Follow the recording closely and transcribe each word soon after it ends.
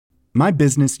My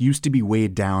business used to be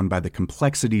weighed down by the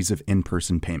complexities of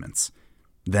in-person payments.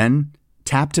 Then,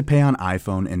 Tap to Pay on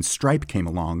iPhone and Stripe came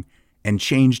along and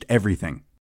changed everything.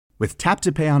 With Tap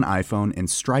to Pay on iPhone and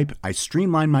Stripe, I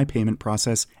streamlined my payment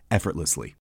process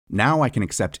effortlessly. Now I can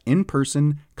accept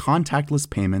in-person, contactless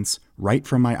payments right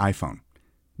from my iPhone.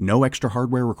 No extra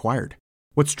hardware required.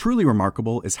 What's truly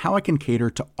remarkable is how I can cater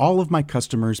to all of my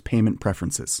customers' payment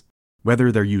preferences.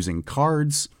 Whether they're using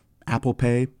cards, Apple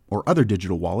Pay, or other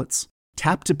digital wallets,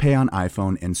 Tap to Pay on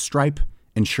iPhone and Stripe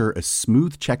ensure a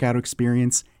smooth checkout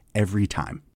experience every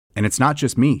time. And it's not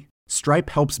just me.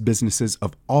 Stripe helps businesses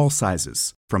of all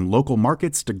sizes, from local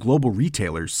markets to global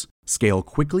retailers, scale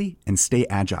quickly and stay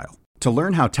agile. To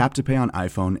learn how Tap to Pay on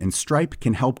iPhone and Stripe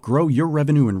can help grow your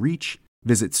revenue and reach,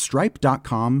 visit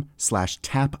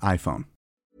stripe.com/tapiphone.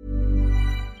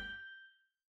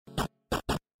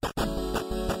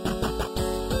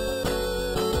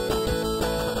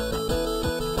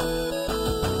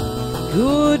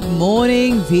 Good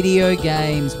morning, video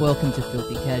games. Welcome to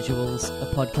Filthy Casuals, a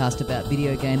podcast about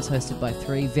video games hosted by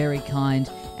three very kind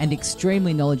and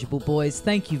extremely knowledgeable boys.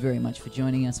 Thank you very much for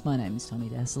joining us. My name is Tommy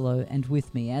Dasilo, and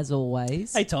with me, as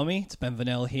always... Hey, Tommy. It's Ben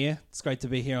Vanel here. It's great to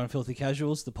be here on Filthy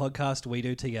Casuals, the podcast we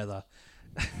do together.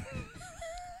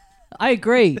 I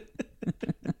agree.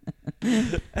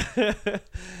 It's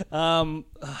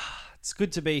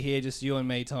good to be here, just you and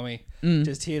me, Tommy.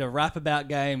 Just here to rap about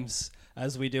games,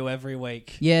 as we do every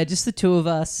week. Yeah, just the two of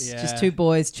us. Yeah. Just two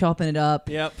boys chopping it up.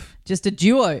 Yep. Just a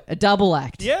duo, a double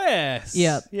act. Yes.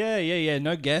 Yep. Yeah.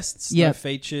 No guests, Yep. no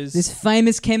features. This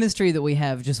famous chemistry that we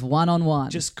have, just one-on-one.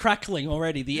 Just crackling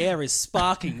already. The air is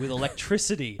sparking with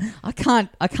electricity. I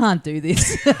can't do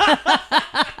this.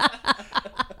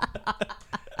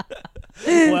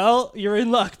 Well, you're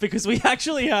in luck because we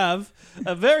actually have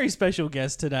a very special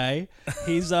guest today.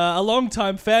 He's a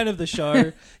long-time fan of the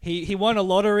show. He won a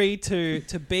lottery to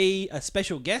be a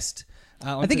special guest.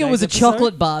 I think it was a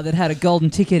chocolate bar that had a golden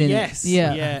ticket in Yes. it.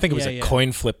 Yeah. Yeah. I think it was a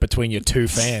coin flip between your two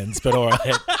fans, but all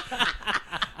right.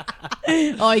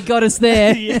 Oh, he got us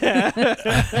there.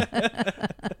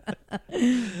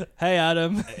 Hey,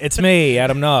 Adam. It's me,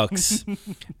 Adam Knox.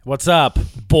 What's up,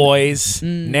 boys?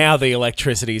 Now the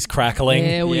electricity's crackling.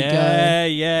 There we go.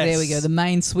 Yes. There we go. The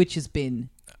main switch has been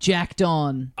jacked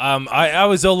on. I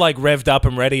was all like revved up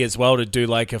and ready as well to do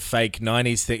like a fake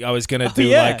 90s thing. I was going to do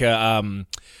like a...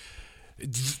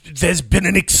 There's been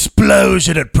an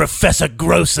explosion at Professor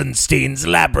Grossenstein's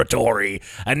laboratory,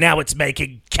 and now it's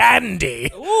making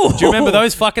candy. Ooh. Do you remember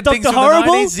those fucking things Dr. from the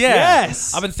Horrible? 90s? Yeah.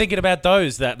 Yes. I've been thinking about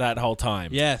those that whole time.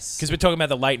 Yes. Because we're talking about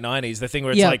the late 90s, the thing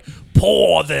where it's Yeah. like,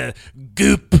 pour the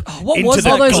goop What into was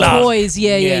the all those glove. toys?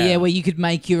 Yeah, where you could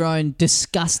make your own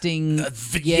disgusting...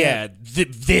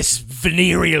 This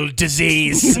venereal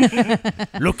disease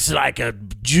looks like a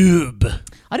tube.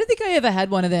 I don't think I ever had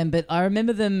one of them, but I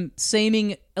remember them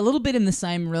seeming a little bit in the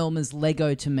same realm as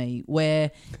Lego to me,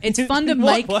 where it's fun to In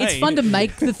what make. way? It's fun to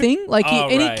make the thing, like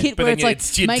any kit But where then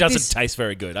it's like it make doesn't this, taste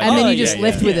very good. and then you yeah, just yeah.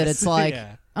 left with it. Yes. It's like,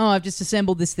 Yeah. oh, I've just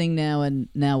assembled this thing now, and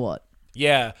now what?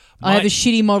 Yeah. I have a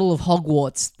shitty model of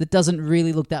Hogwarts that doesn't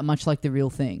really look that much like the real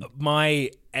thing. My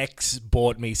ex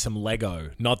bought me some Lego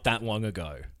not that long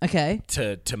ago Okay.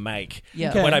 to make. Yeah.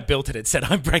 Okay. When I built it, it said,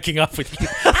 I'm breaking up with you.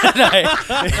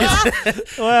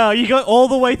 Wow, you got all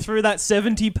the way through that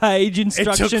 70-page It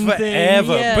instruction took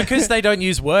forever thing. Yeah. because they don't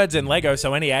use words in Lego,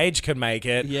 so any age can make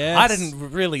it. Yes. I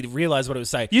didn't really realize what it was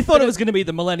saying. You thought it was going to be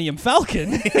the Millennium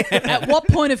Falcon. At what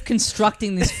point of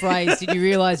constructing this phrase did you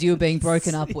realize you were being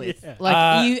broken up with?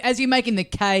 Like, as you're making the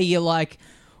K, you're like,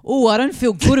 oh, I don't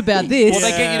feel good about this. Well,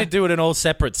 they get you to do it in all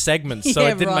separate segments, so Yeah,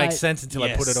 it didn't right. make sense until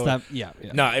I put it all. Yeah.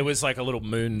 No, it was like a little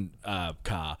moon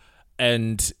car,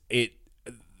 and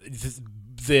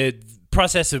the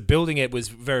process of building it was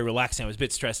very relaxing. I was a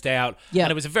bit stressed out, Yeah.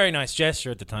 and it was a very nice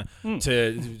gesture at the time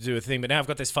to do a thing. But now I've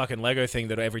got this fucking Lego thing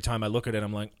that every time I look at it,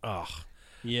 I'm like, oh.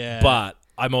 Yeah. But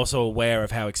I'm also aware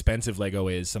of how expensive Lego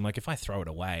is. I'm like, if I throw it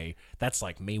away, that's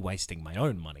like me wasting my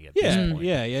own money at this point.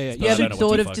 Yeah. You I don't know haven't what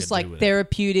thought the of fuck just I'd do like with it.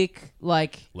 therapeutic,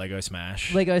 like Lego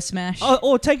Smash. Lego Smash?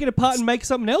 Or take it apart and make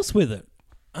something else with it.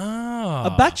 Oh.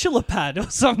 A bachelor pad or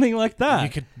something like that. You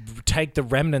could take the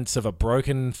remnants of a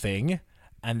broken thing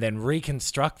and then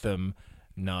reconstruct them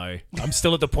No. I'm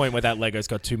still at the point where that Lego's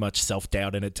got too much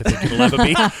self-doubt in it to think it'll ever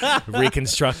be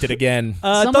reconstructed again.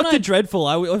 Dr. Dreadful.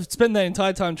 I've spent the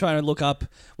entire time trying to look up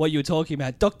what you were talking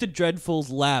about. Dr. Dreadful's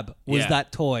lab was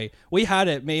that toy. We had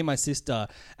it, me and my sister.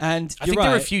 And I think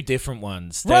there were a few different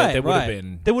ones. There would have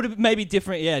been. There would have maybe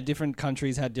different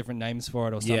countries had different names for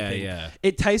it or something. Yeah.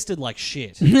 It tasted like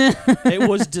shit. It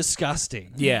was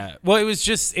disgusting. Yeah. Well,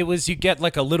 you get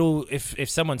like a little, if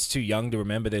someone's too young to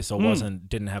remember this or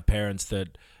didn't have parents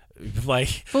that, like,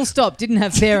 full stop, didn't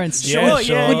have parents. Sure.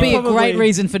 Would be a great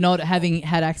reason for not having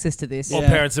had access to this. Or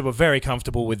parents that were very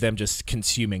comfortable with them just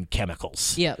consuming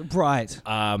chemicals. Yeah. Right.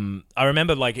 I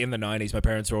remember, like, in the 90s, my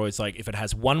parents were always like, if it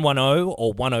has 110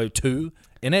 or 102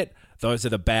 in it, those are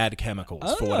the bad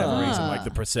chemicals for whatever reason. Like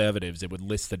the preservatives, it would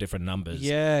list the different numbers.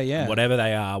 Yeah. And whatever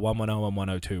they are, 110 and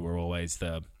 102 were always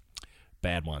the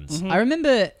bad ones. I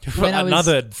remember when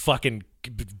another fucking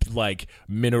like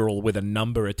mineral with a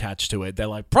number attached to it. They're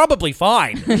like, probably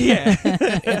fine. Yeah.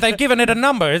 If they've given it a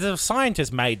number. The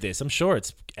scientist made this. I'm sure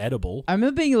it's edible. I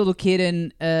remember being a little kid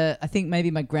and I think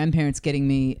maybe my grandparents getting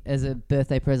me as a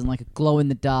birthday present like a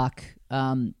glow-in-the-dark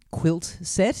quilt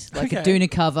set, like a doona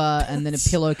cover and then a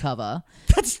pillow cover.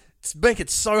 That's make it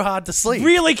so hard to sleep.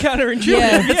 Really counterintuitive.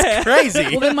 Yeah. It's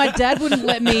crazy. Well, then my dad wouldn't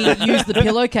let me use the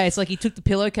pillowcase. Like, he took the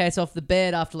pillowcase off the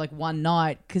bed after like one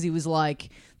night because he was like,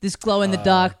 this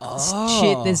glow-in-the-dark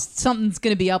shit, there's something's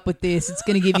going to be up with this. It's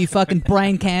going to give you fucking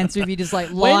brain cancer if you're just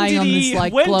like lying on this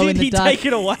like glow-in-the-dark. When did he take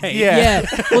it away? Yeah.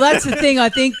 Well, that's the thing. I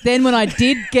think then when I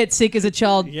did get sick as a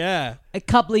child, a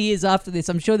couple of years after this,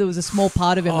 I'm sure there was a small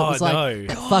part of him that was like,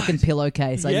 that fucking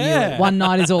pillowcase. I knew it. One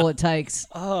night is all it takes.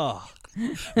 Oh.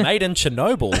 Made in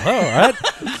Chernobyl. All right.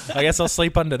 I guess I'll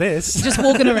sleep under this. Just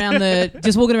walking around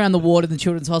the ward in the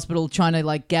children's hospital, trying to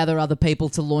like gather other people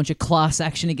to launch a class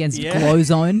action against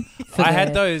Glowzone. I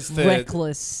had those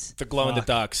reckless, the glow in the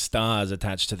dark stars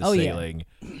attached to the ceiling.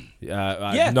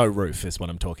 No roof is what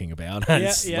I'm talking about.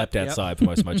 I slept outside for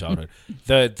most of my childhood.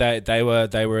 They were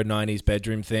a 90s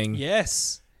bedroom thing.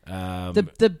 Yes.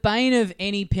 The bane of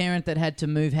any parent that had to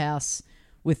move house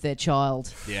with their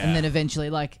child, and then eventually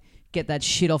like get that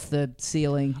shit off the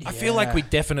ceiling. I feel like we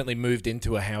definitely moved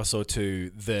into a house or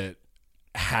two that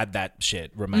had that shit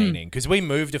remaining because we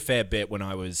moved a fair bit when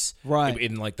I was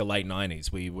in like the late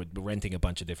 90s. We were renting a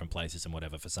bunch of different places and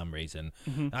whatever for some reason.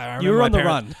 You were on the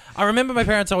run. I remember my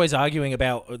parents always arguing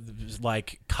about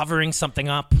like covering something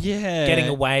up, getting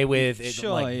away with it,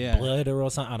 blurder or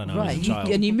something. I don't know. Right,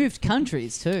 and you moved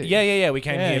countries too. Yeah. We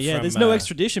came here from... There's no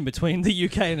extradition between the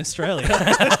UK and Australia.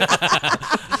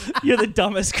 You're the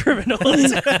dumbest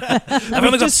criminals. I've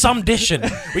only got some dition.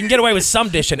 We can get away with some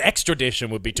dition. Extradition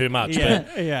would be too much.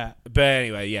 But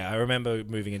anyway, I remember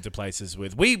moving into places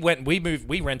with... We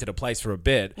rented a place for a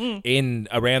bit in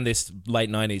around this late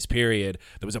 90s period.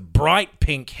 There was a bright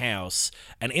pink house,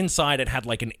 and inside it had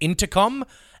like an intercom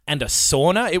and a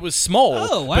sauna. It was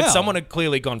small, but someone had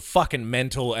clearly gone fucking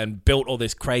mental and built all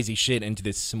this crazy shit into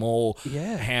this small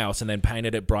house and then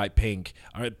painted it bright pink.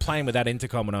 I was playing with that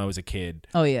intercom when I was a kid.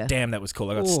 Oh, yeah. Damn, that was cool.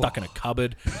 I got stuck in a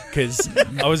cupboard because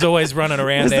I was always running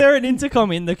around there. Was there an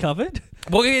intercom in the cupboard?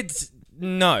 Well,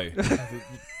 no.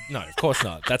 No, of course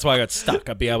not. That's why I got stuck.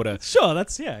 I'd be able to... Sure,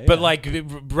 that's... But like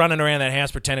running around that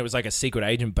house, pretend it was like a secret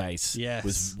agent base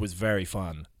was very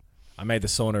fun. I made the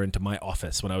sauna into my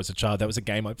office when I was a child. That was a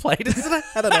game I played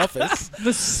at an office.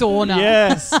 The sauna.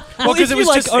 Yes. Well, because it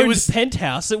was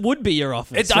Penthouse, it would be your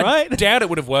office, right? I doubt it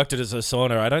would have worked as a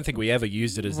sauna. I don't think we ever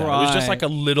used it as that. It was just like a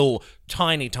little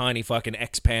tiny fucking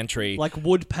ex-pantry. Like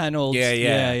wood panels.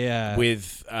 Yeah.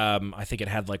 With, I think it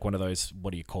had like one of those, what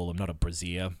do you call them? Not a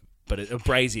brazier, but a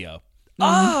brazier.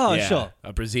 Oh, sure.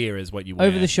 A brazier is what you wear.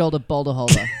 Over-the-shoulder boulder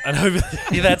holder.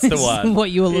 That's the one.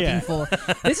 What you were looking for.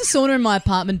 There's a sauna in my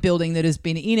apartment building that has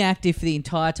been inactive for the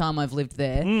entire time I've lived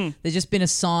there. There's just been a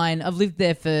sign. I've lived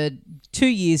there for 2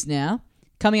 years now,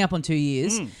 coming up on 2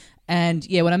 years. And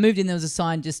when I moved in, there was a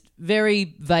sign just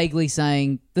very vaguely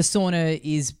saying the sauna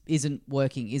isn't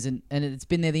working, and it's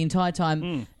been there the entire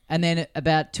time. And then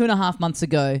about 2.5 months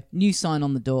ago, new sign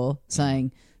on the door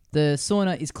saying... the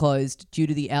sauna is closed due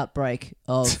to the outbreak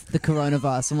of the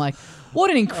coronavirus. I'm like, what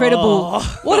an incredible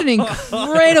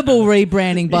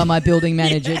rebranding by my building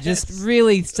manager. Yes. Just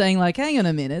really saying like, hang on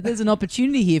a minute, there's an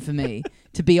opportunity here for me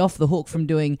to be off the hook from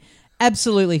doing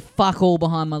absolutely fuck all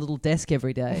behind my little desk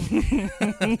every day.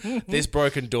 This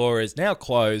broken door is now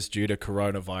closed due to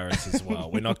coronavirus as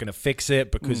well. We're not going to fix it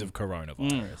because of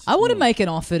coronavirus. I want to make an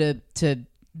offer to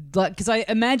like, because I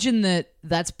imagine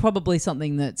that's probably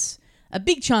something that's a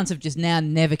big chance of just now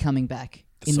never coming back.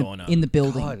 sauna. in the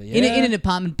building, God, in yeah. an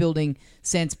apartment building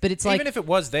sense. But it's like, Even if it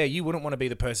was there, you wouldn't want to be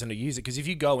the person to use it, because if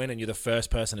you go in and you're the first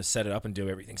person to set it up and do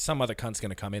everything, some other cunt's going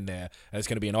to come in there and it's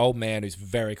going to be an old man who's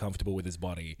very comfortable with his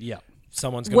body. Yeah.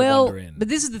 Someone's going to wander in. but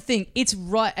this is the thing. It's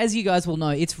right, as you guys will know,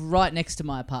 it's right next to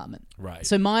my apartment. Right.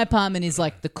 So my apartment is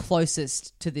like the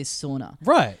closest to this sauna.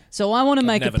 Right. So I want to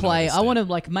make a never play. noticed I it. want to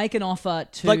like make an offer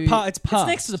to Like it's past. It's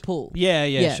next to the pool.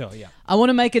 Yeah, sure, yeah. I want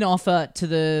to make an offer to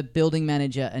the building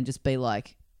manager and just be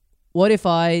like, what if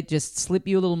I just slip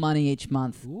you a little money each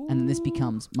month and then this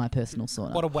becomes my personal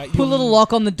sauna? What a way- Put a little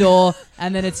lock on the door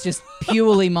and then it's just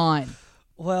purely mine.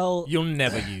 Well, You'll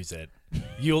never use it.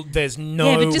 There's no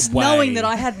Yeah, but just way. knowing that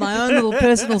I had my own little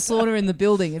personal sauna in the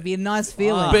building, it'd be a nice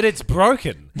feeling. But it's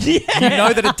broken. You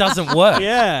know that it doesn't work.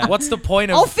 Yeah. What's the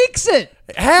point of... I'll fix it.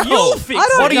 How? You'll fix I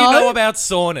don't What do you know. know about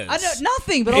saunas? I know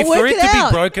nothing, but If I'll work for it it to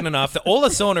out. be broken enough, that all a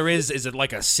sauna is it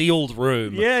like a sealed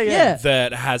room Yeah.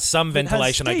 that has some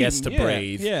ventilation, I guess, to steam, yeah,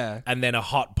 breathe, yeah. and then a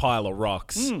hot pile of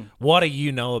rocks. What do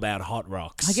you know about hot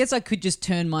rocks? I guess I could just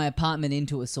turn my apartment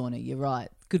into a sauna. You're right.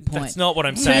 Good point. That's not what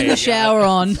I'm Turn saying. the shower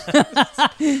on,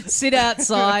 sit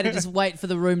outside, and just wait for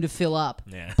the room to fill up.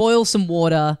 Yeah. Boil some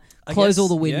water, close guess, all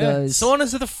the yeah. windows.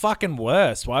 Saunas are the fucking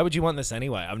worst. Why would you want this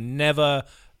anyway? I've never,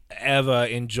 ever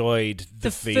enjoyed the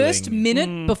feeling. First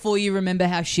minute before you remember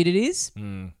how shit it is,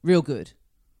 real good.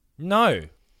 No.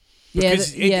 Yeah,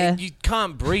 Because you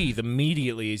can't breathe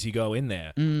immediately as you go in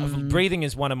there. Breathing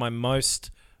is one of my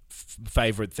most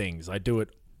favorite things. I do it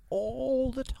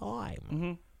all the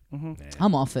time.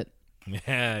 I'm off it.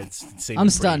 Yeah, I'm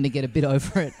starting to get a bit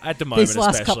over it. At the moment, This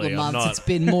last couple of especially, months, I'm not. it's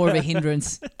been more of a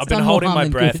hindrance. I've been holding my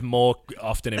breath Good. more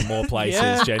often in more places,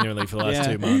 Yeah. genuinely, for the last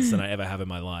 2 months than I ever have in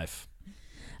my life.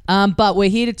 But we're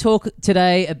here to talk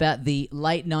today about the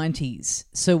late 90s.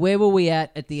 So where were we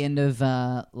at the end of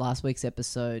last week's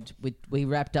episode? We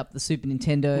wrapped up the Super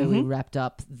Nintendo. We wrapped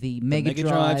up the Mega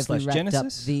Drive. We / wrapped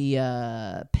Genesis. up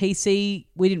the PC.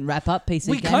 We didn't wrap up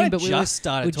PC We gaming, kinda but just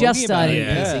started we talking just started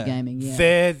about it, PC yeah. gaming.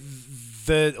 Yeah.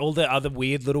 All the other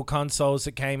weird little consoles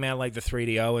that came out, like the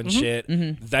 3DO and shit,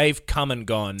 they've come and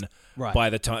gone Right. by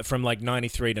the time from like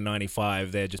 93 to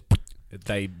 95.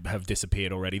 They have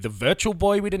disappeared already. The Virtual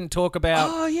Boy we didn't talk about.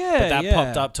 Oh, yeah, but that yeah.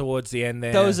 popped up towards the end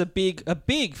there. That was a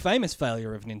big famous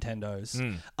failure of Nintendo's.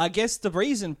 I guess the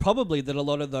reason probably that a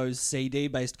lot of those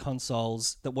CD-based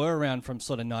consoles that were around from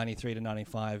sort of 93 to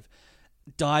 95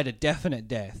 died a definite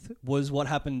death was what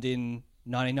happened in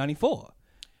 1994.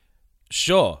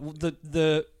 Sure.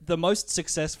 The most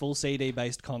successful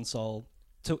CD-based console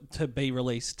to be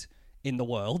released in the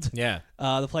world. Yeah.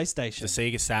 The PlayStation. The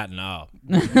Sega Saturn. Oh.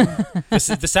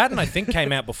 the Saturn, I think,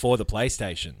 came out before the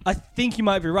PlayStation. I think you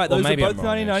might be right. Or Those are maybe both I'm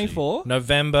wrong, 1994. actually.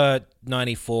 November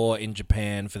 94 in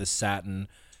Japan for the Saturn.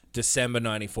 December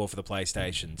 94 for the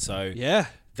PlayStation. So Yeah.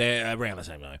 they're around the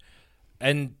same time.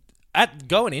 And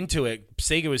going into it,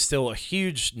 Sega was still a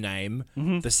huge name.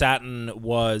 The Saturn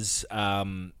was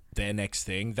their next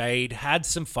thing. They'd had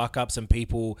some fuck ups and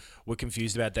people were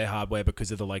confused about their hardware because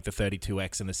of the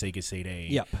 32X and the Sega CD.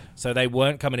 Yep. So they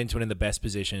weren't coming into it in the best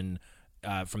position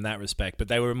from that respect, but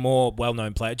they were a more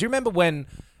well-known player. Do you remember when,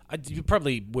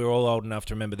 we're all old enough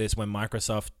to remember this, when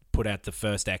Microsoft put out the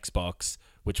first Xbox,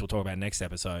 which we'll talk about next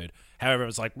episode. However, it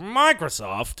was like,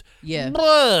 Microsoft? Yeah.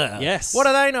 Blah. Yes. What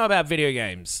do they know about video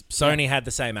games? Sony had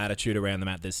the same attitude around them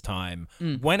at this time.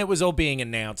 When it was all being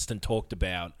announced and talked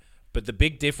about, but the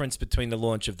big difference between the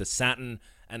launch of the Saturn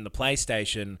and the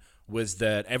PlayStation was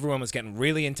that everyone was getting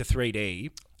really into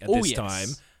 3D at this time,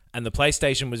 and the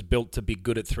PlayStation was built to be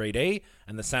good at 3D,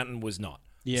 and the Saturn was not.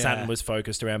 Yeah. Saturn was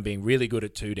focused around being really good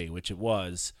at 2D, which it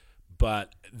was,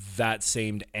 but that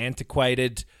seemed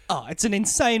antiquated. Oh, it's an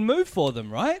insane move for them,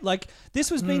 right? Like,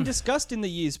 this was being discussed in the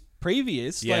years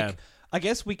previous. Yeah. Like, I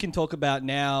guess we can talk about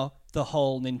now the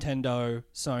whole Nintendo,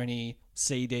 Sony,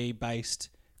 CD-based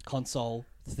console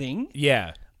thing.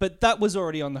 Yeah. But that was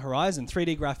already on the horizon.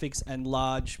 3D graphics and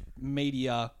large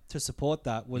media to support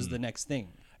that was the next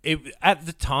thing. At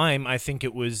the time, I think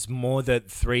it was more that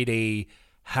 3D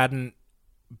hadn't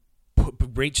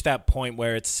reached that point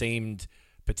where it seemed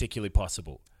particularly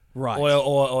possible. Right.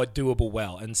 Or doable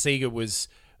well. And Sega was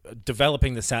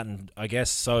developing the Saturn, I guess,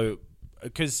 so...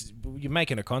 Because you're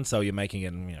making a console, you're making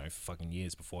it, fucking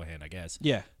years beforehand, I guess.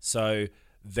 Yeah. So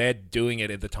they're doing it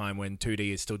at the time when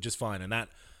 2D is still just fine. And that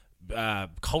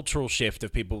cultural shift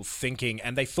of people thinking...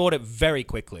 And they thought it very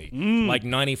quickly. Like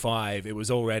 95, it was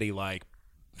already like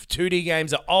 2D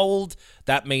games are old,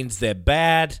 that means they're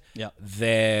bad. Yep.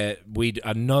 We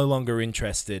are no longer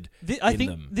interested I in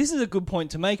think them. this is a good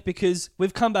point to make because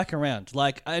we've come back around.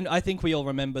 Like, and I think we all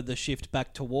remember the shift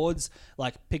back towards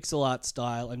like pixel art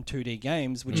style and 2D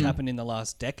games, which happened in the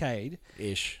last decade.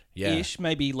 Ish, yeah. Ish,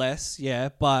 maybe less, yeah.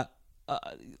 But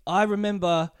I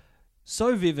remember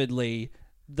so vividly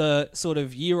the sort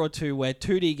of year or two where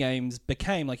 2D games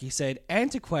became, like you said,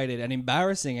 antiquated and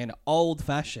embarrassing and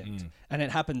old-fashioned. And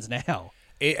it happens now.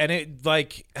 It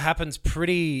like happens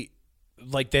pretty,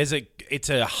 like it's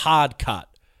a hard cut.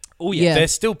 Oh, Yeah. They're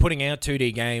still putting out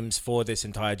 2D games for this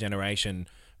entire generation,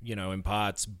 in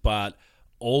parts, but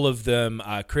all of them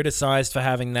are criticized for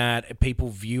having that. People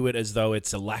view it as though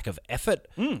it's a lack of effort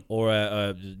or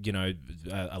a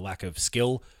lack of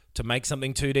skill to make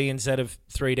something 2D instead of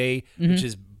 3D, which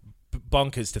is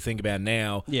bonkers to think about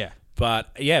now. Yeah.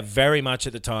 But yeah, very much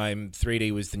at the time,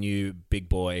 3D was the new big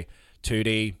boy.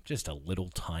 2D, just a little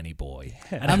tiny boy.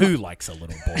 And who likes a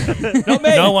little boy? Not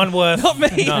me. No one worth. Not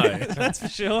me. No. That's for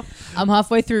sure. I'm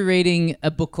halfway through reading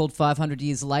a book called 500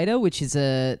 Years Later, which is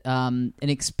an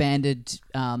expanded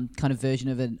kind of version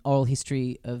of an oral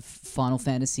history of Final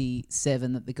Fantasy VII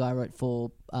that the guy wrote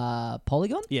for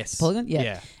Polygon? Yes. Polygon? Yeah.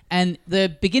 Yeah. And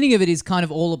the beginning of it is kind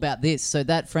of all about this. So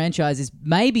that franchise is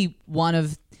maybe one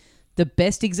of the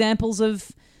best examples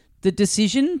of the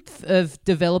decision of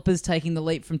developers taking the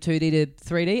leap from 2D to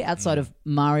 3D outside of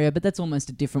Mario, but that's almost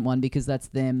a different one because that's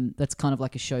kind of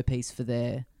like a showpiece for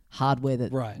their hardware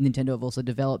that Nintendo have also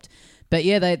developed. But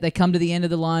yeah, they come to the end of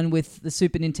the line with the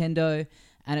Super Nintendo,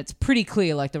 and it's pretty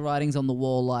clear, like the writing's on the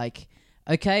wall, like,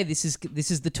 okay, this is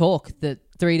the talk that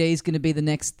 3D is going to be the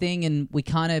next thing, and we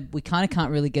kind of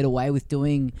can't really get away with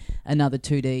doing another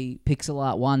 2D pixel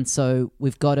art one. So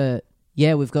we've got to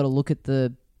look at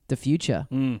the future.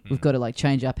 We've got to like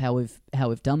change up how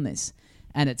we've done this,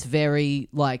 and it's very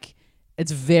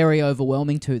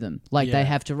overwhelming to them. Like they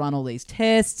have to run all these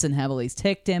tests and have all these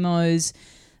tech demos.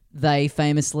 They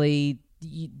famously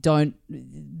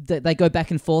they go back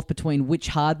and forth between which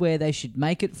hardware they should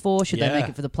make it for. Should they make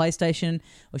it for the PlayStation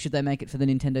or should they make it for the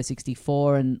Nintendo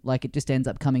 64? And like it just ends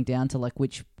up coming down to like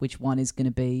which one is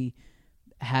going to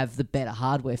have the better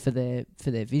hardware for their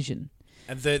vision.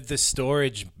 And the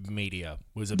storage media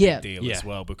was a big deal as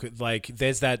well, because like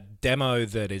there's that demo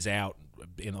that is out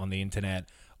on the internet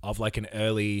of like an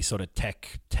early sort of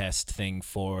tech test thing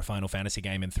for a Final Fantasy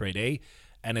game in 3D,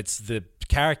 and it's the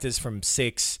characters from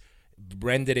 6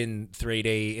 rendered in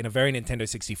 3D in a very Nintendo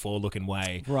 64 looking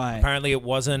way. Right. Apparently it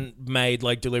wasn't made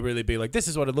like deliberately be like, this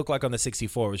is what it looked like on the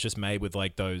 64. It was just made with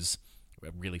like those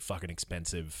really fucking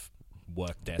expensive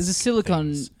work desks. There's a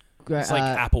silicon... things. It's like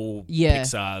Apple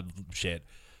Pixar shit.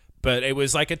 But it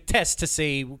was like a test to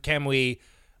see, can we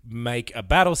make a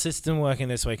battle system working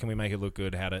this way? Can we make it look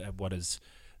good? What does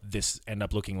this end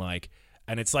up looking like?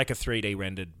 And it's like a 3D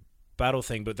rendered battle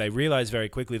thing, but they realized very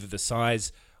quickly that the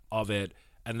size of it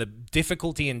and the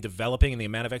difficulty in developing and the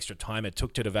amount of extra time it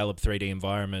took to develop 3D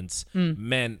environments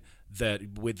meant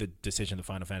that with the decision that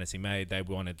Final Fantasy made, they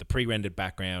wanted the pre-rendered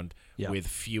background with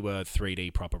fewer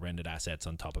 3D proper rendered assets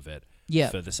on top of it.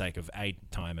 For the sake of A,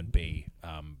 time, and B,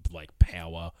 like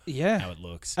power, how it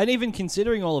looks. And even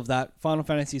considering all of that, Final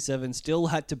Fantasy VII still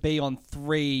had to be on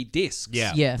 3 discs.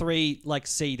 3 like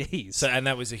CDs. So, and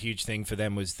that was a huge thing for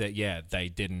them was that, they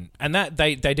didn't... And that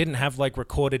they didn't have like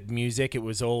recorded music. It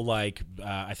was all like,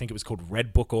 I think it was called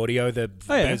Red Book Audio. It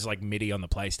was like MIDI on the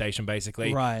PlayStation,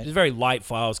 basically. Right. It's very light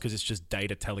files because it's just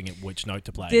data telling it which note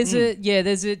to play.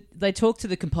 They talk to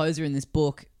the composer in this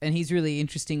book, and he's really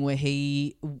interesting where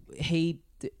he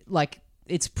like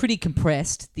it's pretty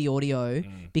compressed, the audio,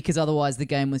 because otherwise the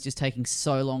game was just taking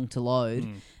so long to load.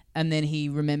 And then he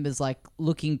remembers like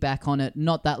looking back on it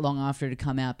not that long after it had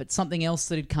come out, but something else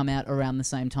that had come out around the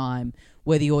same time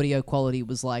where the audio quality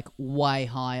was like way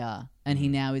higher, and he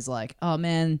now is like, oh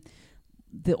man,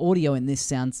 the audio in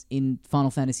this in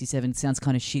Final Fantasy VII sounds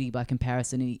kind of shitty by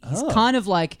comparison. And he's kind of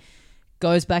like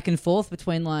goes back and forth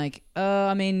between like,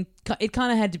 I mean, it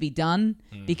kind of had to be done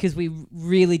because we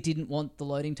really didn't want the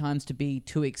loading times to be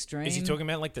too extreme. Is he talking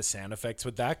about like the sound effects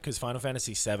with that? Because Final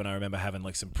Fantasy VII, I remember having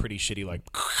like some pretty shitty like...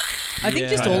 I think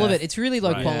just all of it. It's really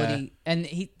low quality. And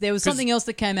there was something else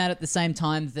that came out at the same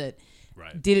time that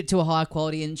did it to a higher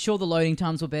quality, and sure, the loading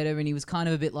times were better, and he was kind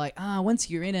of a bit like, once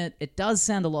you're in it, it does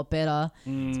sound a lot better.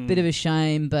 It's a bit of a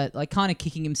shame, but like kind of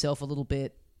kicking himself a little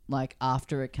bit like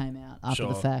after it came out, after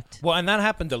the fact. Well, and that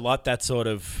happened a lot, that sort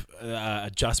of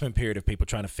adjustment period of people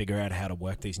trying to figure out how to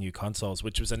work these new consoles,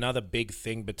 which was another big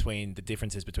thing between the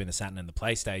differences between the Saturn and the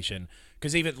PlayStation.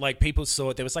 Because even like people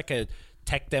saw, there was like a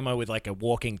tech demo with like a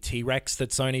walking T-Rex that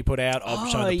Sony put out of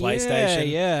showing the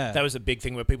PlayStation. Yeah. That was a big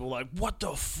thing where people were like, what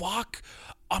the fuck?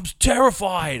 I'm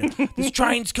terrified. This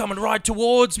train's coming right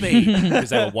towards me.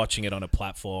 Because they were watching it on a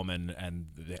platform and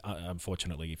they,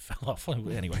 unfortunately fell off.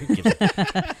 Anyway, who gives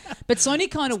a But Sony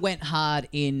kind of went hard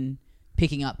in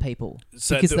picking up people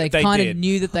So because they they kind did. of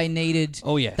knew that they needed.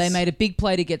 Oh, yes. They made a big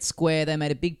play to get Square. They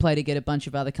made a big play to get a bunch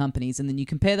of other companies, and then you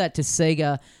compare that to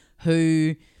Sega,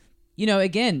 who, you know,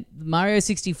 again, Mario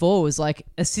 64 was like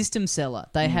a system seller.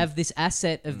 They have this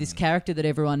asset of this character that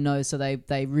everyone knows, so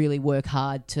they really work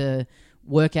hard to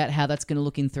work out how that's going to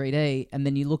look in 3D. And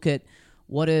then you look at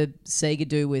what did Sega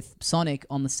do with Sonic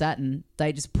on the Saturn?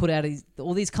 They just put out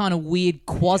all these kind of weird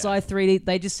quasi 3D.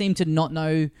 They just seem to not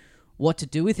know what to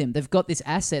do with him. They've got this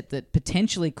asset that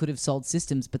potentially could have sold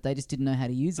systems, but they just didn't know how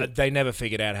to use it. They never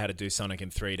figured out how to do Sonic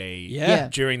in 3D Yeah.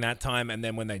 during that time. And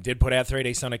then when they did put out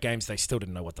 3D Sonic games, they still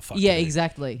didn't know what the fuck Yeah, to do.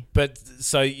 exactly. But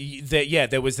so,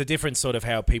 there was the different sort of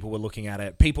how people were looking at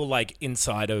it. People like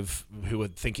inside of who were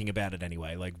thinking about it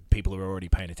anyway, like people who are already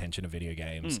paying attention to video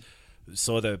games,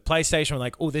 saw the PlayStation, were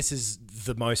like, oh, this is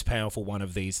the most powerful one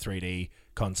of these 3D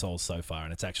consoles so far,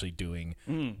 and it's actually doing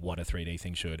what a 3D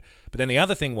thing should. But then the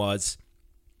other thing was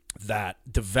that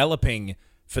developing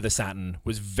for the Saturn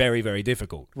was very, very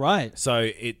difficult. Right.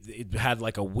 So it had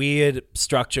like a weird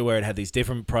structure where it had these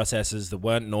different processes that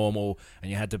weren't normal, and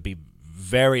you had to be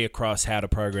very across how to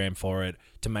program for it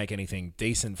to make anything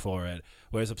decent for it,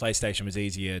 whereas the PlayStation was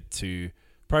easier to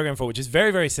program for, which is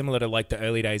very, very similar to like the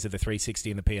early days of the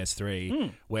 360 and the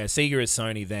PS3, where Sega is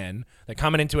Sony then. They're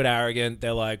coming into it arrogant.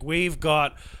 They're like, we'll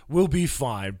be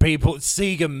fine.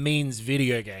 Sega means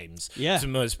video games to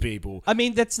most people. I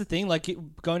mean, that's the thing. Like,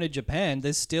 going to Japan,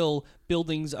 there's still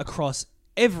buildings across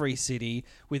every city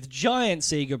with giant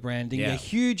Sega branding. Yeah. They're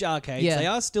huge arcades. Yeah. They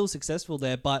are still successful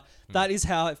there, but that is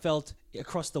how it felt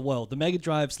across the world. The Mega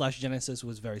Drive / Genesis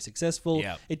was very successful.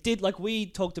 Yeah. It did, like we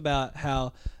talked about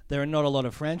how there are not a lot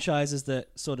of franchises that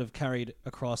sort of carried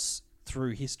across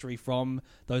through history from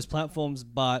those platforms,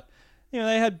 but you know,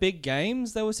 they had big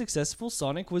games. They were successful.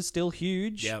 Sonic was still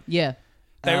huge. Yep. Yeah.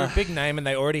 They were a big name, and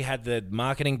they already had the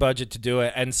marketing budget to do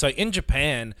it. And so in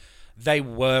Japan, they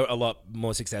were a lot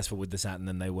more successful with the Saturn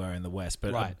than they were in the West.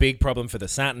 But a Right. big problem for the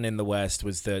Saturn in the West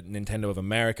was the Nintendo of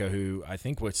America, who I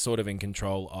think were sort of in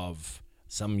control of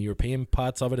some European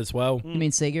parts of it as well. You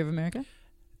mean Sega of America?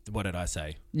 What did I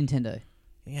say? Nintendo.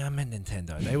 Yeah, I meant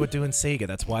Nintendo. They were doing Sega.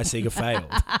 That's why Sega failed.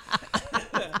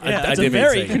 Yeah, I it's did a mean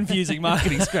very Sega. confusing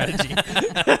marketing strategy.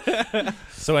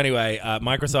 So anyway,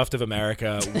 Microsoft of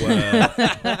America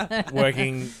were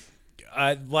working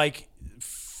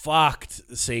fucked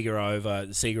Sega over.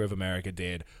 Sega of America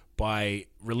did by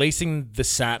releasing the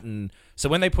Saturn. So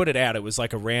when they put it out, it was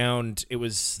like it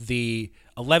was the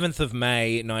 11th of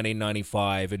May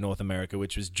 1995 in North America,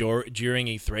 which was during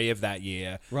E3 of that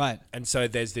year. Right. And so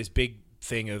there's this big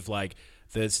thing of like,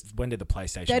 when did the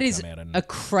PlayStation That is come out? And a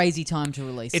crazy time to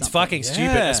release it's something. fucking stupid,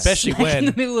 Yes. especially Like in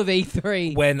the when middle of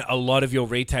E3. when a lot of your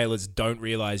retailers don't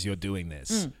realize you're doing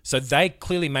this. So they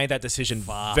clearly made that decision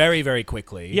very, very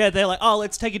quickly. Yeah, they're like, oh,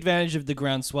 let's take advantage of the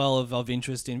groundswell of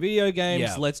interest in video games.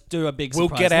 Yeah. Let's do a big We'll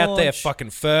surprise get out there launch. fucking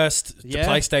first. Yeah. The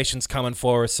PlayStation's coming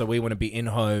for us, so we want to be in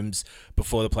homes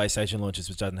before the PlayStation launches,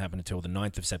 which doesn't happen until the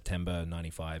 9th of September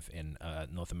 95 in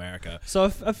North America.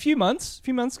 So a few months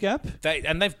gap.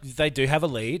 They do have a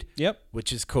lead, Yep.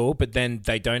 which is cool, but then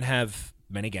they don't have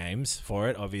many games for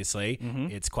it, obviously.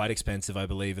 Mm-hmm. It's quite expensive, I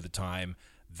believe, at the time.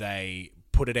 They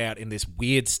put it out in this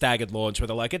weird staggered launch where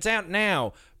they're like, it's out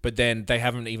now, but then they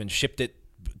haven't even shipped it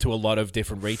to a lot of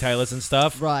different retailers and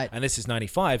stuff. Right. And this is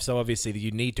 95, so obviously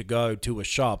you need to go to a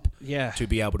shop Yeah. to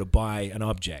be able to buy an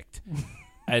object.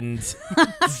 And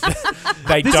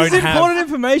they This don't is have... important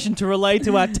information to relay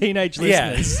to our teenage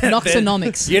Yeah. listeners.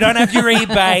 Noxonomics. You don't have your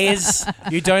eBays.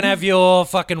 You don't have your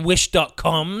fucking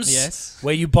Wish.coms. Yes.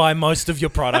 Where you buy most of your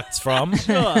products from.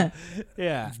 Sure.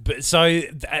 Yeah. But so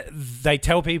they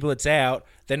tell people it's out,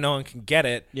 then no one can get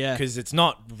it. Yeah. Because it's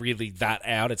not really that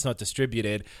out. It's not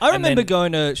distributed. I And remember then-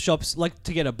 going to shops like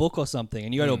to get a book or something,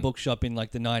 and you go to a bookshop in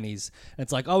like the 90s, and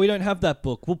it's like, oh, we don't have that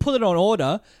book. We'll put it on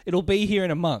order. It'll be here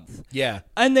in a month. Yeah.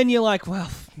 And then you're like, well,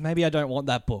 maybe I don't want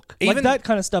that book. Like Even- that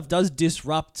kind of stuff does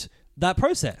disrupt that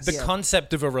process. The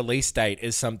concept of a release date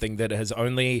is something that has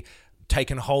only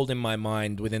taken hold in my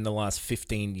mind within the last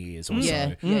 15 years or Yeah,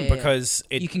 so. yeah, yeah. Because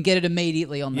it You can get it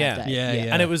immediately on that Yeah. day.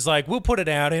 Yeah. And it was like, we'll put it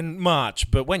out in March,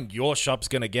 but when your shop's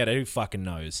going to get it, who fucking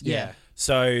knows? Yeah.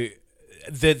 So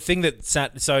the thing that so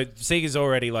Sega's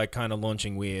already like kind of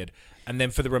launching weird. And then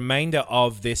for the remainder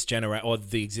of this generation or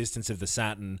the existence of the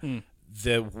Saturn,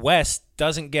 the West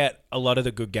doesn't get a lot of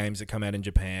the good games that come out in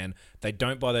Japan. They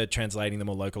don't bother translating them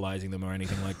or localizing them or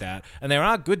anything like that. And there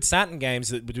are good Saturn games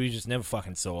that we just never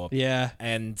fucking saw. Yeah.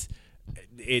 And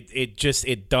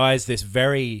it dies this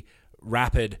very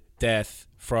rapid death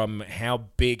from how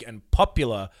big and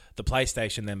popular the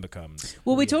PlayStation then becomes.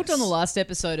 Well, we talked on the last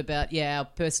episode about, our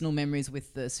personal memories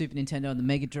with the Super Nintendo and the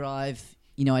Mega Drive.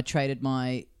 You know, I traded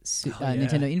my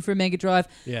Nintendo in for a Mega Drive.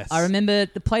 Yes. I remember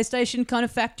the PlayStation kind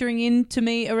of factoring in to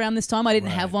me around this time. I didn't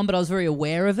have one, but I was very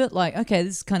aware of it. Like, okay,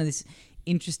 this is kind of this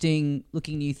interesting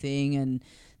looking new thing.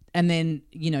 And then,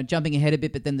 jumping ahead a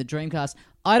bit, but then the Dreamcast.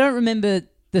 I don't remember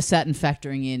the Saturn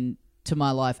factoring in to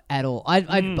my life at all.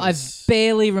 I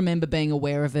barely remember being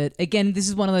aware of it. Again, this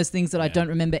is one of those things that I don't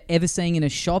remember ever seeing in a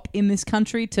shop in this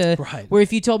country where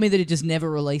if you told me that it just never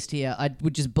released here, I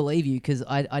would just believe you because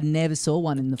I never saw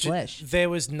one in the flesh. There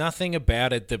was nothing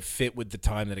about it that fit with the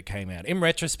time that it came out. In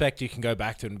retrospect, you can go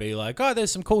back to it and be like, oh,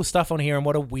 there's some cool stuff on here and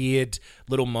what a weird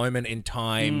little moment in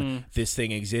time this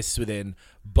thing exists within.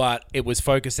 But it was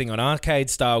focusing on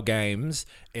arcade-style games.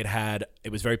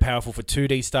 It was very powerful for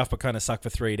 2D stuff, but kind of sucked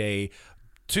for 3D.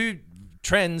 Two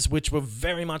trends which were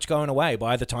very much going away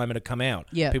by the time it had come out.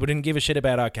 Yeah. People didn't give a shit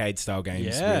about arcade-style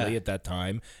games, really, at that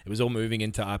time. It was all moving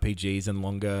into RPGs and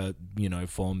longer,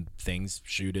 form things,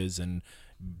 shooters and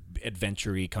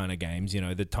adventure-y kind of games.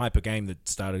 The type of game that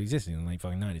started existing in the late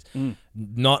fucking 90s.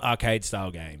 Not arcade-style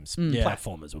games.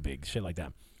 Platformers were big, shit like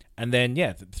that. And then,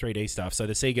 the 3D stuff. So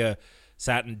the Sega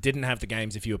Saturn didn't have the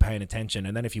games if you were paying attention.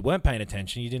 And then if you weren't paying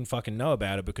attention, you didn't fucking know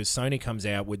about it because Sony comes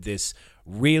out with this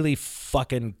really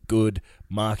fucking good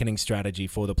marketing strategy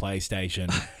for the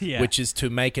PlayStation, which is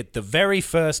to make it the very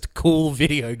first cool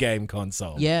video game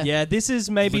console. Yeah. Yeah, this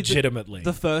is maybe legitimately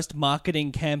the first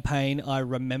marketing campaign I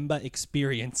remember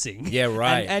experiencing. Yeah,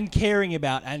 right. And caring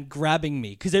about and grabbing me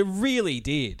because it really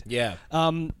did. Yeah.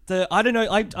 I don't know,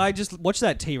 I just watched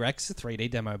that T-Rex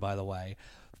 3D demo, by the way.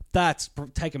 That's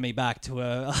taken me back to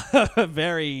a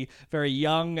very, very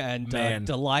young and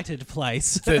delighted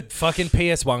place. The fucking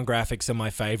PS1 graphics are my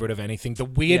favorite of anything. The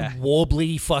weird,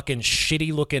 warbly, fucking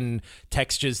shitty-looking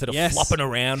textures that are flopping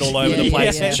around all over the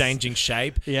place and changing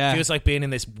shape. Yeah. Feels like being in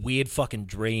this weird fucking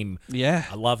dream. Yeah.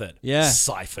 I love it. Yeah.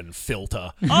 Siphon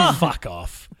filter. Fuck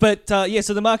off. But,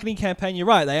 so the marketing campaign, you're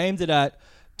right, they aimed it at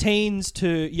teens to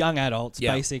young adults,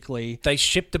 basically. They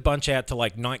shipped a bunch out to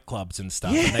like nightclubs and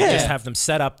stuff, and they just have them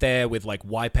set up there with like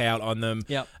Wipeout on them,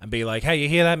 and be like, "Hey, you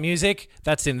hear that music?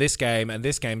 That's in this game, and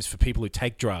this game's for people who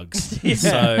take drugs."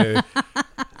 So,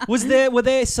 were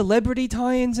there celebrity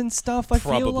tie-ins and stuff? I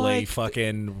feel probably like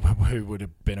fucking who would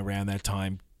have been around that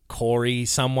time? Corey,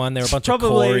 someone. There were a bunch of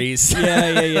Corys.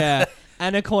 Yeah.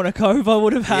 Anna Kournikova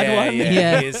would have had one.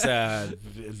 Here's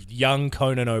young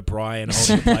Conan O'Brien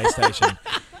holding the PlayStation.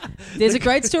 There's a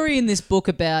great story in this book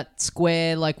about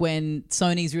Square, like when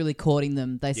Sony's really courting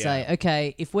them. They say,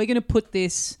 okay, if we're going to put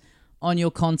this on your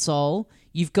console,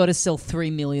 you've got to sell 3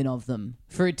 million of them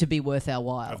for it to be worth our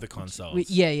while. Of the consoles.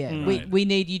 We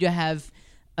need you to have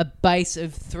a base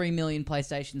of 3 million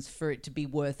PlayStations for it to be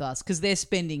worth us because they're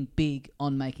spending big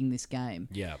on making this game.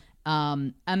 Yeah.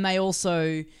 And they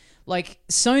also... Like,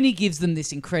 Sony gives them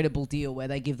this incredible deal where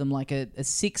they give them like a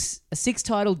six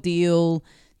title deal.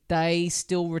 They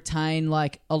still retain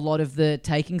like a lot of the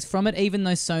takings from it, even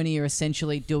though Sony are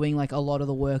essentially doing like a lot of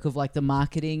the work of like the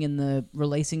marketing and the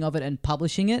releasing of it and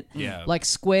publishing it. Yeah. Like,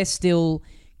 Square still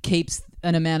keeps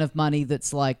an amount of money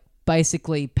that's like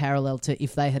basically parallel to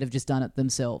if they had have just done it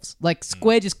themselves. Like,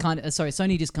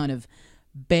 Sony just kind of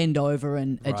bend over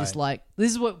and are just like,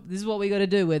 this is what we got to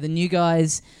do. We're the new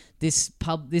guys. This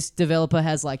developer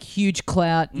has like huge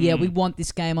clout. Yeah, we want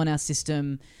this game on our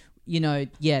system.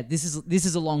 This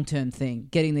is a long-term thing.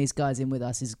 Getting these guys in with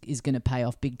us is going to pay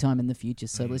off big time in the future.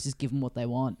 So let's just give them what they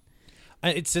want.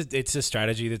 It's a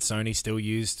strategy that Sony still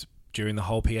used during the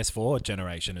whole PS4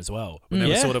 generation as well. When they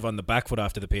were sort of on the back foot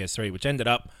after the PS3, which ended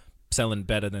up selling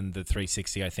better than the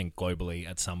 360, I think, globally.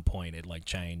 At some point it like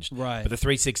changed. Right. But the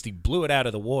 360 blew it out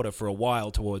of the water for a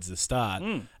while towards the start,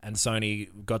 and Sony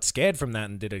got scared from that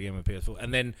and did it again with PS4.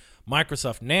 And then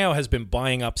Microsoft now has been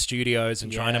buying up studios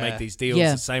and trying to make these deals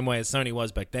the same way as Sony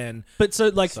was back then. But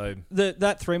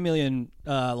that 3 million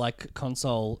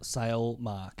console sale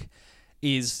mark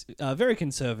is very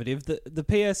conservative. The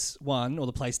PS1 or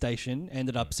the PlayStation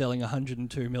ended up selling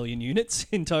 102 million units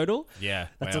in total. Yeah.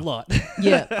 That's a lot.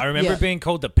 Yeah. I remember it being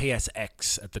called the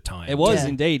PSX at the time. It was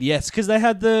indeed, yes, because they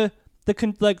had the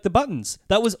buttons.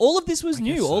 That was all of this was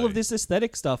new. All of this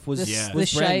aesthetic stuff was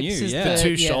brand new. The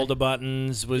two shoulder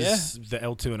buttons was the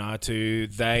L2 and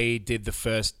R2. They did the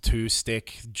first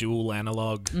 2-stick dual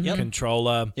analog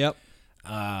controller. Yep.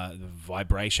 The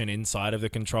vibration inside of the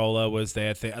controller was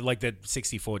their thing. Like the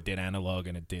 64 did analog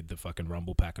and it did the fucking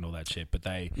rumble pack and all that shit, but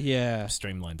they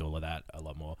streamlined all of that a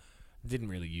lot more. Didn't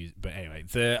really use, but anyway,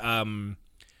 the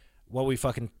what were we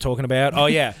fucking talking about? Oh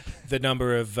yeah, the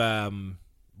number of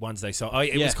ones they sold. Oh,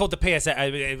 it was called the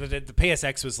PSX. The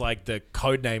PSX was like the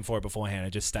code name for it beforehand.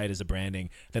 It just stayed as a branding.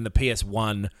 Then the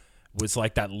PS1 was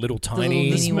like that little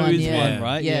tiny mini one,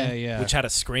 right? Yeah. which had a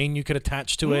screen you could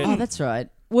attach to it. Oh, that's right.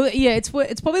 Well, yeah, it's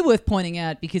probably worth pointing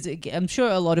out because I'm sure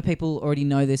a lot of people already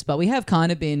know this, but we have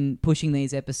kind of been pushing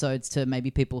these episodes to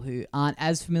maybe people who aren't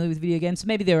as familiar with video games. So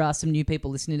maybe there are some new people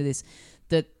listening to this.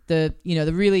 That the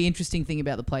really interesting thing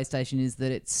about the PlayStation is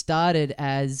that it started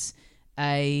as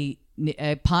a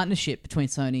partnership between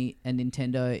Sony and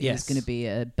Nintendo. It was going to be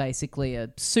basically a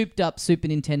souped up Super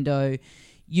Nintendo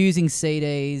using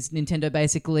CDs. Nintendo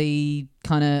basically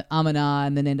kind of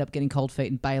and then end up getting cold feet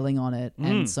and bailing on it,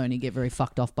 and Sony get very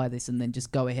fucked off by this and then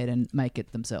just go ahead and make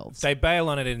it themselves. They bail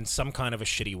on it in some kind of a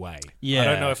shitty way. Yeah. I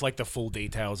don't know if like the full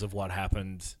details of what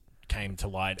happened came to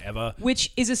light ever.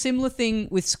 Which is a similar thing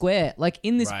with Square. Like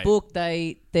in this book,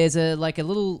 there's a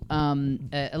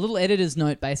little editor's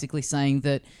note basically saying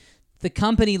that the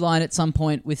company line at some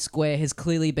point with Square has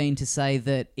clearly been to say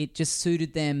that it just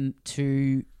suited them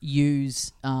to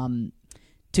use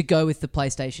to go with the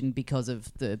PlayStation because of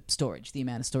the storage, the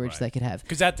amount of storage they could have.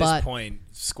 Because at this point,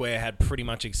 Square had pretty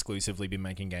much exclusively been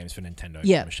making games for Nintendo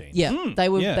machines. Yeah, they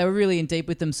were really in deep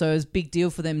with them, so it was a big deal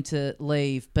for them to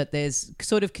leave. But there's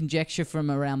sort of conjecture from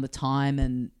around the time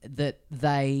and that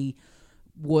they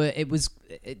were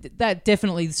that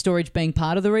definitely the storage being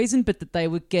part of the reason, but that they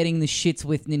were getting the shits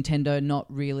with Nintendo not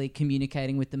really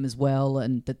communicating with them as well,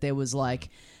 and that there was like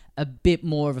a bit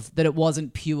more of that it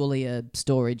wasn't purely a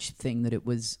storage thing, that it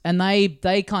was, and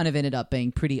they kind of ended up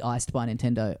being pretty iced by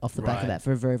Nintendo off the back of that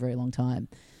for a very, very long time.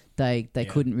 They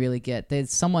couldn't really get,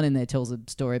 there's someone in there tells a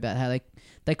story about how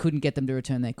they couldn't get them to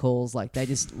return their calls. Like they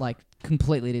just like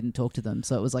completely didn't talk to them.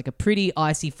 So it was like a pretty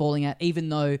icy falling out, even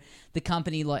though the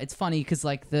company, like, it's funny because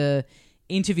like the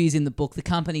interviews in the book, the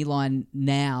company line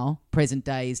now, present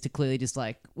day, is to clearly just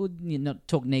like, well, not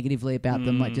talk negatively about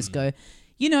them, like just go,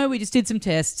 we just did some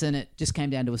tests and it just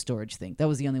came down to a storage thing. That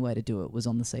was the only way to do it, was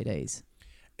on the CDs.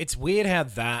 It's weird how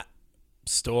that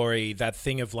story, that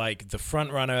thing of like the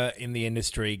front runner in the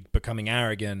industry becoming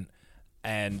arrogant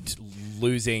and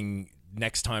losing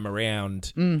next time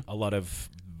around a lot of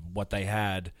what they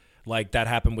had, like that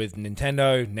happened with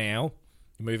Nintendo now,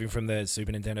 moving from the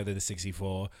Super Nintendo to the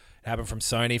 64. It happened from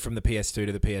Sony from the PS2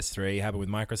 to the PS3. It happened with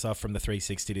Microsoft from the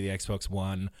 360 to the Xbox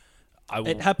One.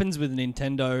 It happens with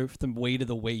Nintendo from the Wii to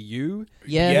the Wii U.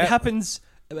 Yeah. It happens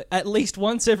at least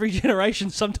once every generation,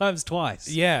 sometimes twice.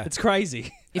 Yeah. It's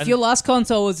crazy. If your last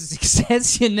console was a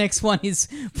success, your next one is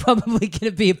probably going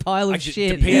to be a pile of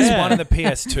shit. The PS1 and the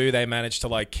PS2, they managed to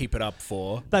like keep it up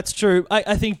for. That's true.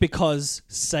 I think because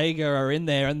Sega are in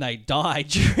there and they die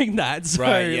during that. So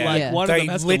one of them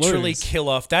has they to literally lose. kill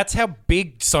off. That's how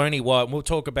big Sony was. We'll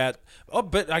talk about. Oh,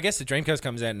 but I guess the Dreamcast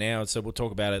comes out now, so we'll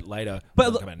talk about it later. But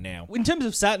we'll talk about it now. In terms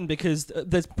of Saturn, because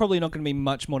there's probably not going to be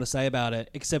much more to say about it,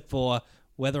 except for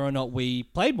whether or not we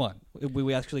played one.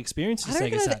 We actually experienced a I don't Sega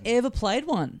think Saturn. I've ever played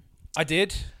one. I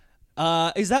did.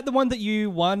 Is that the one that you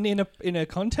won in a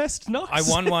contest? No, I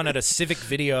won one at a Civic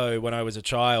Video when I was a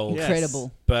child. Yes.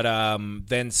 Incredible. But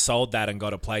then sold that and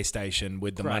got a PlayStation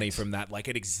with the Correct. money from that, like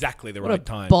at exactly the What right a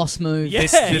time. boss move. Yeah.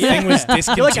 The thing was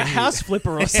discontinued. You're like a house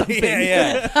flipper or something.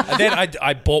 yeah. And then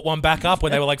I bought one back up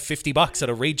when they were like $50 at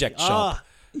a reject shop.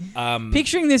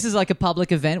 Picturing this as like a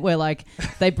public event where like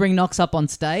they bring Knox up on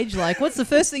stage, like, what's the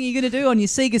first thing you're going to do on your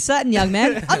Sega Saturn, young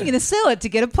man? I'm going to sell it to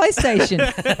get a PlayStation.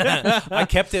 I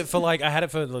kept it for like, I had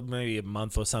it for maybe a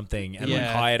month or something and like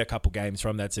hired a couple games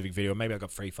from that Civic Video. Maybe I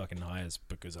got free fucking hires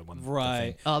because I won.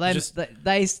 Right. Oh,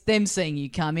 them seeing you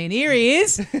come in. Here he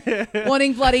is,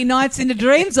 wanting bloody Nights into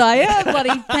Dreams, are you? Bloody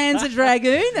Panzer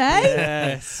Dragoon, eh?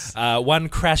 Yes. One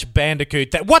Crash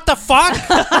Bandicoot. What the fuck?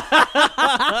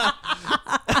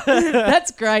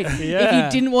 That's great. If you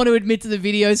didn't want to admit to the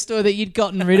video store that you'd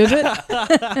gotten rid of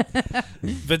it.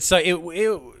 But so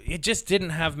it just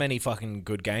didn't have many fucking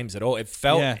good games at all. It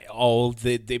felt old.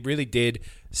 It really did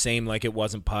seem like it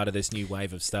wasn't part of this new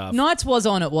wave of stuff. Nights was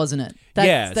on it, wasn't it?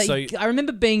 I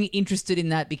remember being interested in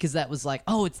that because that was like,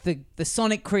 oh, it's the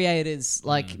Sonic creators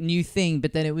like new thing.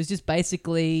 But then it was just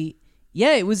basically,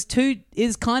 it was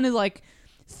kind of like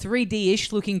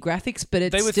 3D-ish looking graphics, but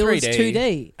it They were still 3D. is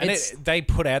 2D. And It's, they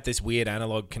put out this weird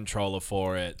analog controller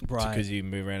for it Right. because you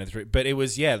move around in 3D. But it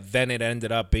was, then it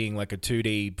ended up being like a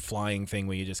 2D flying thing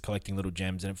where you're just collecting little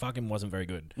gems, and it fucking wasn't very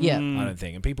good. Yeah. I don't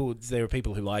think. And there are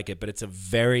people who like it, but it's a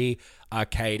very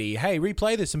arcadey, hey,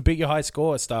 replay this and beat your high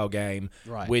score style game,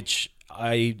 Right. which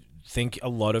I think a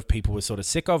lot of people were sort of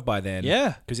sick of by then.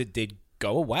 Yeah. Because it did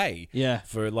go away Yeah.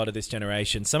 for a lot of this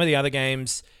generation. Some of the other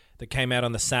games that came out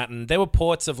on the Saturn, there were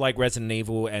ports of like Resident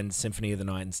Evil and Symphony of the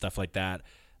Night and stuff like that.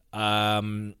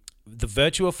 The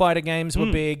Virtua Fighter games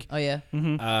were big. oh yeah.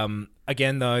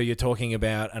 Again, though, you're talking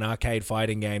about an arcade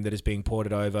fighting game that is being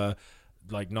ported over,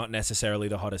 like not necessarily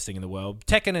the hottest thing in the world.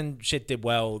 Tekken and shit did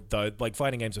well, though. Like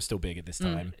fighting games were still big at this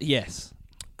time. Yes.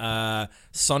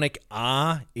 Sonic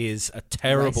R is a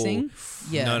terrible. Racing?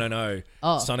 Yeah. No.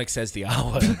 Oh. Sonic says the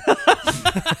R word.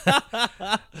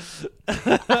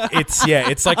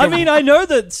 It's like I mean, I know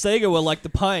that Sega were like the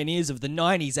pioneers of the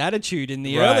 90s attitude in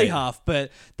the early Right. half,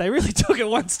 but they really took it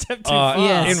one step too far.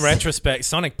 Yes. In retrospect,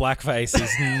 Sonic Blackface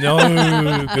is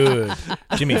no good.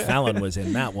 Jimmy Fallon was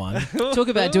in that one. Talk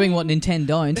about doing what Nintendo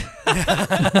don't.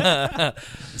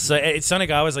 So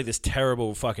Sonic R was like this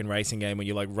terrible fucking racing game where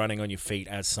you're like running on your feet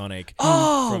as Sonic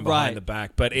from behind right. the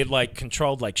back, but it like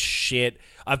controlled like shit.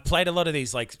 I've played a lot of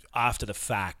these like after the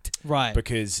fact, Right.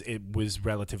 Because it was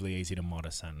relatively easy to mod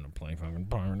a Saturn and play fucking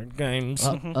pirate games.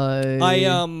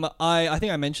 I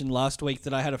think I mentioned last week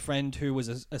that I had a friend who was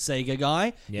a Sega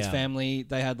guy. His Yeah. family,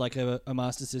 they had like a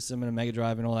Master System and a Mega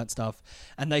Drive and all that stuff,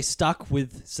 and they stuck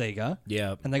with Sega.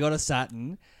 Yeah. And they got a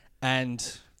Saturn,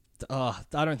 and I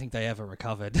don't think they ever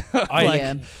recovered.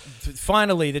 Yeah.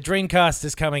 Finally, the Dreamcast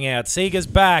is coming out. Sega's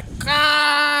back.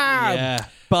 Yeah.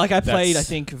 But like I played, I That's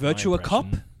think my Virtua Cop,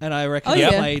 impression. and I reckon Oh, I yeah.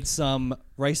 played some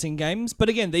racing games. But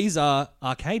again, these are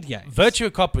arcade games.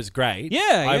 Virtua Cop was great. Yeah,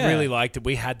 I yeah. really liked it.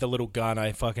 We had the little gun.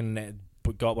 I fucking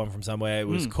got one from somewhere. It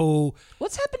Hmm. was cool.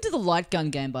 What's happened to the light gun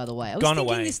game, by the way? I was Gone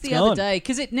thinking away. this the It's other gone. day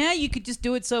because now you could just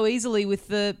do it so easily with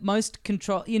the most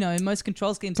control. Most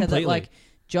control schemes have that Completely. like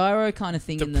gyro kind of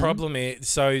thing. The in them. problem is,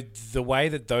 so the way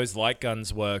that those light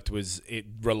guns worked was it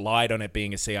relied on it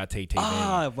being a CRT TV.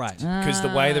 Ah, right. Because the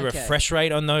way the okay. refresh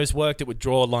rate on those worked, it would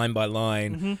draw line by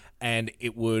line, Mm-hmm. and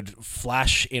it would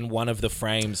flash in one of the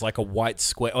frames like a white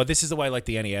square. Oh, this is the way like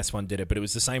the NES one did it, but it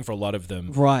was the same for a lot of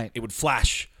them. Right. It would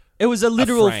flash. It was a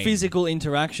literal frame. physical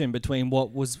interaction between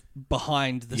what was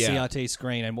behind the Yeah. CRT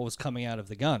screen and what was coming out of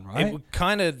the gun, right? It would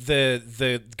kind of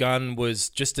the gun was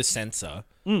just a sensor,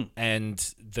 and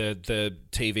the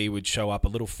TV would show up a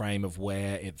little frame of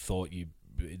where it thought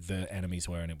the enemies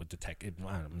were, and it would detect it.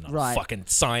 I'm not Right. a fucking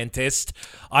scientist.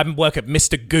 I work at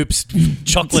Mr. Goop's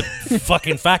chocolate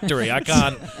fucking factory. I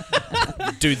can't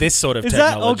do this sort of Is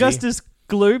that technology. Augustus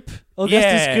Gloop? Augustus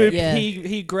Yeah. Gloop.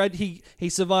 Yeah. He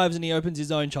survives and he opens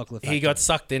his own chocolate factory. He got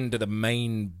sucked into the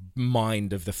main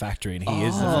mind of the factory, and he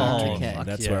is the factory. okay. And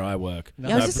that's Fuck where yeah. I work. Yeah,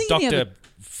 I was just thinking the Dr.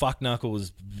 Fuck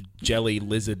Knuckles jelly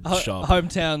lizard shop.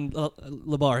 hometown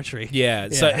laboratory. Yeah.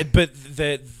 So, but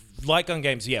the light gun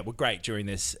games, were great during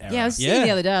this era. Yeah, I was thinking Yeah. the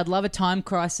other day. I'd love a Time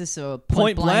Crisis or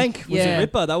Point Blank was yeah. a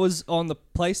ripper. That was on the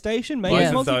PlayStation. Maybe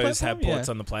Yeah. Both of those multi-platform? have ports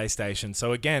on the PlayStation.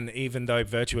 So again, even though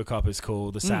Virtua Cop is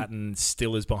cool, the Saturn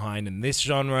still is behind in this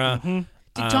genre. Did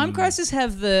Time Crisis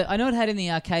have the? I know it had in the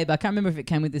arcade, but I can't remember if it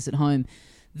came with this at home.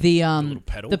 The little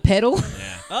pedal? The pedal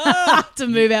Yeah. to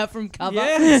move out from cover.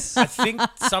 Yes. I think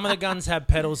some of the guns had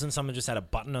pedals and some just had a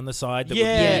button on the side that would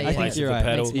Yeah, be I in think place you're of right. the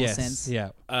pedal. Makes more Yes. sense.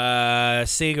 Yeah.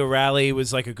 Sega Rally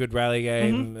was like a good rally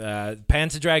game.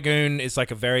 Panzer Dragoon is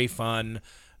like a very fun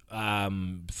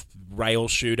rail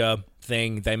shooter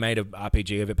thing. They made an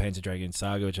RPG of it, Panzer Dragoon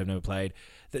Saga, which I've never played.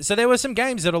 So there were some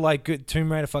games that are like good.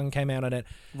 Tomb Raider fucking came out on it.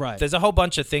 Right. There's a whole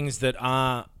bunch of things that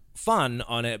are fun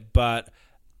on it, but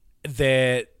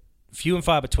they're few and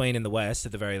far between in the West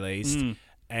at the very least,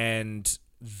 and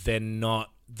they're not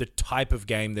the type of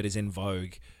game that is in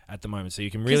vogue at the moment. So you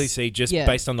can really see just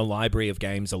based on the library of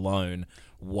games alone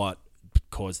what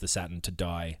caused the Saturn to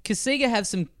die. Because Sega have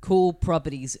some cool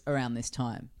properties around this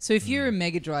time. So if you're a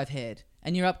Mega Drive head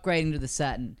and you're upgrading to the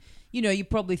Saturn, you're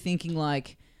probably thinking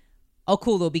like, oh,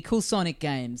 cool, there'll be cool Sonic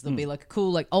games. There'll be like a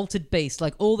cool like Altered Beast,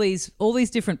 like all these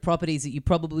different properties that you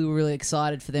probably were really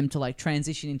excited for them to like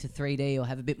transition into 3D or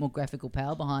have a bit more graphical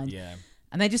power behind. Yeah.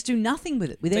 And they just do nothing with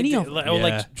it, with any of them. Or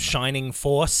like Shining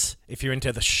Force, if you're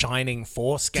into the Shining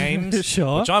Force games,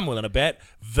 Sure. which I'm willing to bet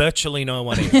virtually no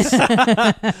one is.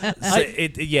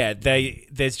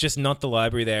 There's just not the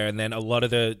library there, and then a lot of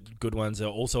the good ones are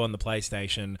also on the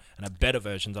PlayStation and are better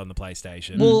versions on the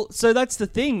PlayStation. Well, so that's the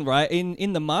thing, right?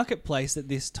 In the marketplace at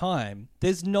this time,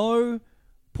 there's no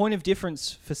point of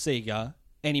difference for Sega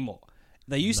anymore.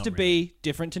 They used to be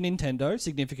different to Nintendo,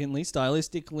 significantly,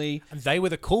 stylistically. And they were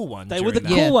the cool ones. They were the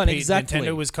during cool that. one, exactly.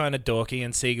 Nintendo was kind of dorky,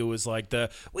 and Sega was like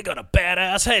we got a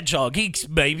badass hedgehog. He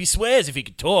maybe swears if he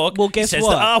could talk. Well, guess he says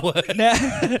what? the R word.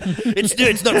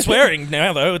 It's not swearing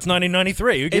now, though. It's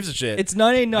 1993. Who gives a shit? It's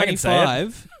I can say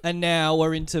 1995, and now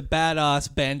we're into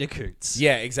badass bandicoots.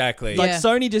 Yeah, exactly. Like, Yeah.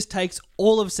 Sony just takes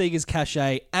all of Sega's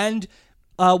cachet and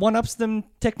one-ups them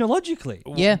technologically.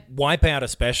 Yeah. Wipeout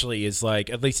especially is like,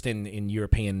 at least in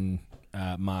European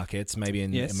markets, maybe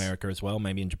in Yes. America as well,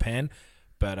 maybe in Japan,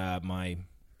 but my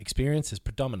experience is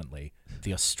predominantly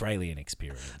the Australian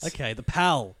experience. Okay, the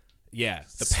PAL. Yeah,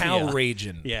 the PAL Yeah.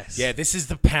 region. Yes. Yeah, this is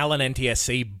the PAL and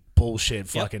NTSC bullshit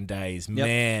fucking days.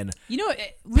 Man, You know,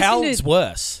 PAL's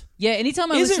worse. Yeah,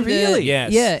 anytime I Is it listen really? to...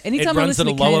 Yes. Yeah, anytime it I runs listen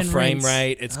at a to lower Kanan frame Rins-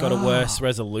 rate. It's got a worse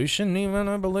resolution, even,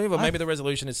 I believe. Or maybe the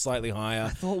resolution is slightly higher. I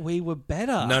thought we were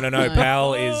better. No.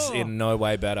 PAL is in no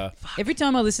way better. Every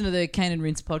time I listen to the Kane and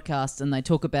Rince podcast and they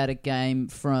talk about a game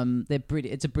from...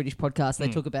 It's a British podcast. They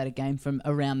talk about a game from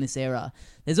around this era.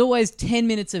 There's always 10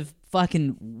 minutes of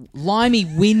fucking limey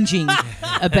whinging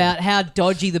about how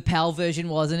dodgy the PAL version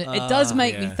was. And it does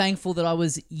make me thankful that I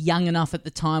was young enough at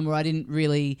the time where I didn't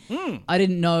really... I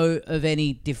didn't know of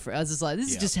any different... I was just like, this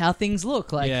is just how things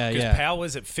look. Like, Yeah, Because yeah. PAL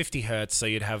was at 50 hertz, so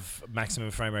you'd have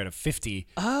maximum frame rate of 50.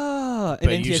 Ah, But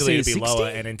and usually NTSC it'd is be 60? lower,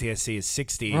 and NTSC is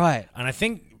 60. Right. And I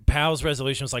think PAL's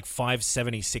resolution was like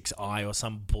 576i or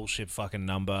some bullshit fucking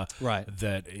number. Right.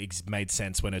 That made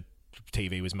sense when a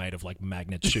TV was made of like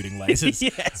magnets shooting lasers.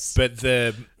 Yes. But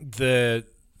the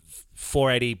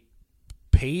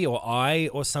 480p or I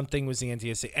or something was the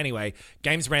NTSC. Anyway,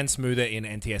 games ran smoother in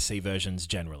NTSC versions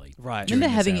generally. Right. I remember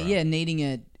during having this it, era.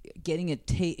 needing getting a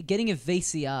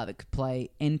VCR that could play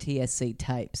NTSC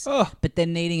tapes, Oh. but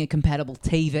then needing a compatible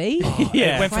TV.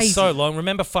 Yeah. It went Crazy. for so long.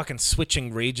 Remember fucking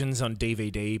switching regions on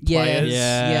DVD Yes. players?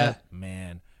 Yeah.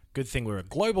 Man, good thing we're a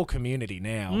global community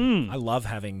now. I love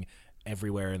having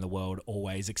everywhere in the world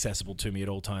always accessible to me at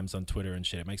all times on Twitter and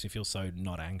shit. It makes me feel so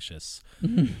not anxious.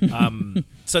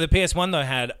 So the PS1 though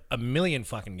had a million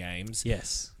fucking games.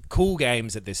 Yes. Cool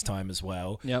games at this time as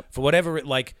well. Yep. For whatever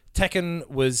like Tekken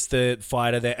was the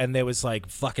fighter there, and there was like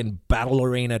fucking Battle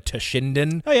Arena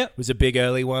Toshinden. Oh, yeah. Was a big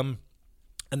early one.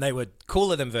 And they were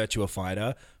cooler than Virtua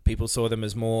Fighter. People saw them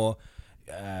as more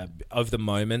of the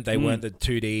moment. They weren't the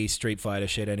 2D Street Fighter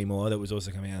shit anymore that was also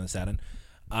coming out on the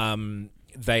Saturn.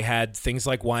 They had things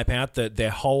like Wipeout. That their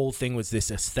whole thing was this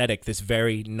aesthetic, this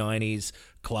very 90s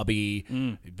clubby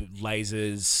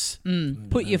lasers.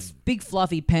 Put your big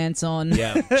fluffy pants on.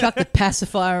 Yeah. Chuck the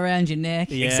pacifier around your neck.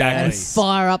 Yeah. Exactly. And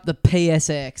fire up the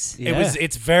PSX. Yeah.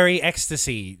 It's very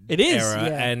ecstasy It is, era,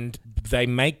 yeah. and they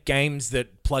make games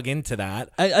that plug into that.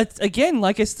 Again,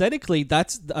 like aesthetically,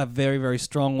 that's a very, very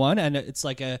strong one. And it's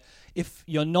like if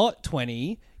you're not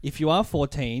 20, if you are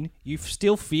 14, you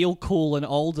still feel cool and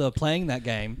older playing that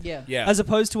game. Yeah. Yeah. As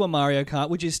opposed to a Mario Kart,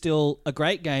 which is still a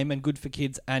great game and good for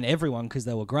kids and everyone because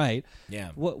they were great. Yeah.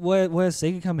 Where's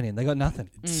Sega coming in? They got nothing.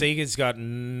 Sega's got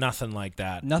nothing like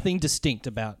that. Nothing distinct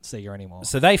about Sega anymore.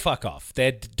 So they fuck off.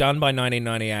 They're done by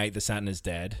 1998. The Saturn is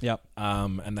dead. Yep.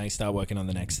 And they start working on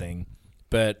the next thing.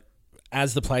 But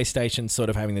as the PlayStation's sort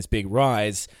of having this big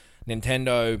rise,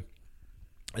 Nintendo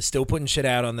is still putting shit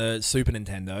out on the Super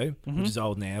Nintendo, which is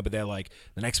old now, but they're like,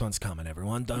 the next one's coming,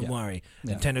 everyone. Don't worry.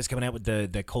 Yeah. Nintendo's coming out with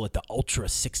they call it the Ultra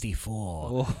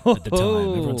 64 at the time.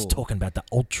 Everyone's talking about the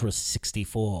Ultra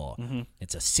 64.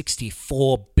 It's a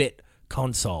 64-bit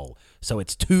console. So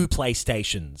it's two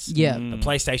PlayStations. Yeah. The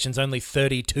PlayStation's only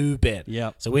 32-bit.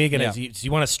 Yep. So we're going Yep. to...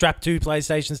 You want to strap two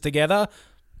PlayStations together?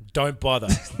 Don't bother.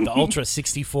 The Ultra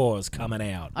 64 is coming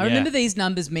out. I remember these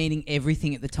numbers meaning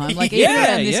everything at the time. Like Yeah, even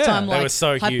around this yeah. time, They like were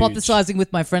so huge. hypothesizing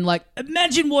with my friend, like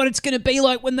imagine what it's going to be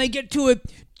like when they get to a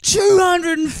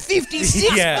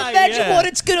 256. Yeah. Imagine Yeah. what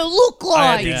it's going to look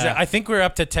like. I think we're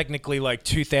up to technically like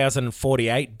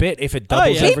 2048-bit if it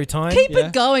doubles yeah. every time. Keep Yeah.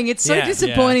 it going. It's so Yeah.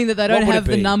 disappointing that they don't What would have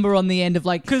it the be? number on the end of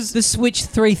like the Switch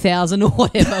 3000 or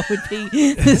whatever would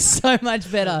be so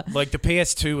much better. Like the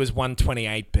PS2 was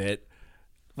 128-bit,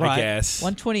 I Right. guess.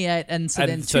 128 and so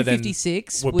And then so then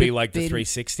 256 would be like the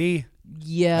 360,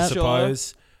 Yeah. I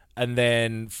suppose. And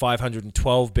then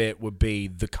 512-bit would be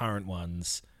the current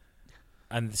ones.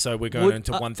 And so we're going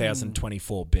into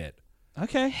 1024-bit.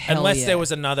 Okay. Unless yeah. there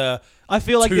was another I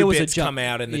feel like 2 there was a bits jump. come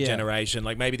out in the Yeah. generation.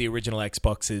 Like maybe the original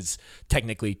Xbox is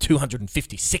technically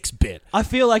 256-bit. I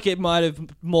feel like it might have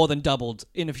more than doubled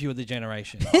in a few of the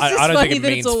generations. It's I just don't funny think it that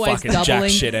it's means always fucking jack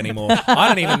doubling. shit anymore. I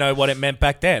don't even know what it meant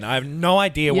back then. I have no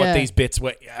idea what Yeah. these bits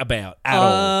were about at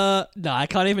all. No, I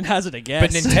can't even hazard a guess.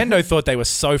 But Nintendo thought they were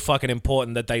so fucking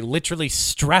important that they literally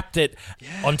strapped it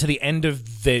onto the end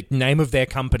of the name of their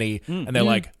company, and they're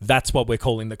like, "That's what we're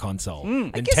calling the console,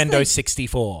 Nintendo they-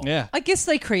 64." Yeah. I guess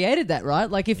they created that, right?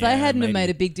 Like, if Yeah, they hadn't have maybe. made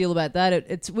a big deal about that,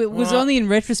 it was Well- only in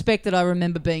retrospect that I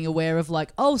remember being aware of,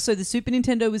 like, oh, so the Super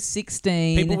Nintendo was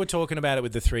 16. People were talking about it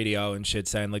with the 3DO and shit,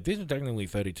 saying like, "These are technically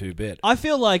 32-bit." I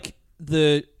feel like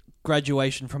the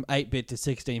graduation from 8-bit to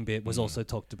 16-bit was also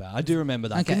talked about. I do remember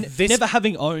that. Okay. But never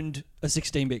having owned a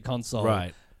 16-bit console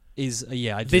Right. is,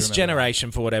 yeah, I do This remember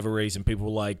generation, for whatever reason, people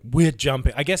were like, "We're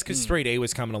jumping." I guess because 3D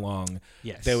was coming along.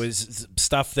 Yes. There was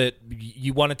stuff that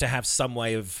you wanted to have some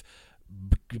way of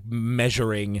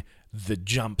measuring the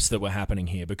jumps that were happening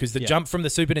here, because the Yeah. jump from the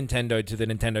Super Nintendo to the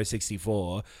Nintendo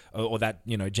 64 or that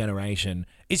generation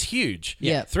is huge.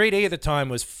 Yeah. 3D at the time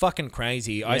was fucking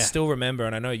crazy. I Yeah. still remember,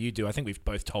 and I know you do. I think we've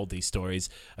both told these stories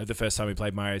of the first time we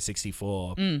played Mario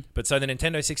 64. But so the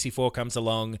Nintendo 64 comes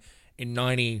along in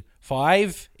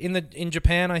 95 in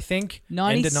Japan, I think.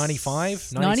 End of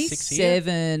 95, 96 here.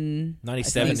 97.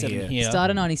 97 97 here. here. Start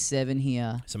of 97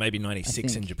 here. So maybe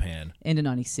 96 in think. Japan. End of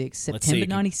 96. Let's see.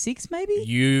 September 96, maybe?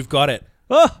 You've got it.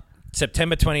 Oh,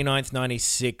 September 29th,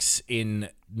 96 in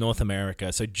North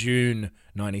America. So June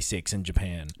 96 in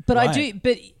Japan. But I Right. do.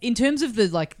 But in terms of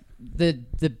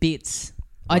the bits,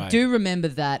 I Right. do remember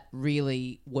that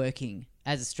really working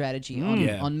as a strategy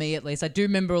Yeah. on me, at least. I do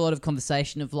remember a lot of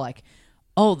conversation of like,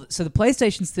 oh, so the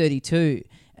PlayStation's 32,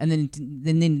 and then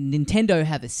Nintendo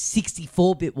have a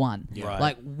 64-bit one. Right.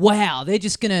 Like, wow, they're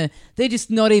just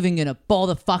not even gonna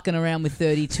bother fucking around with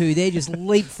 32. They're just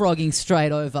leapfrogging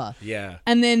straight over. Yeah.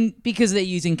 And then because they're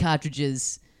using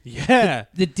cartridges, yeah.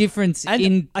 the difference And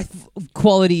in I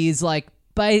quality is like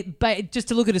just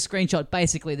to look at a screenshot,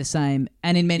 basically the same,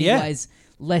 and in many Yeah. ways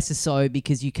lesser so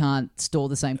because you can't store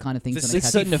the same kind of things on a There's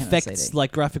cartridge certain and on a effects, CD.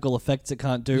 like graphical effects, it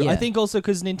can't do. Yeah. I think also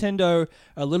because Nintendo are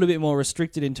a little bit more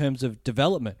restricted in terms of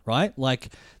development, right? Like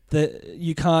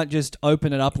you can't just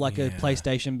open it up like a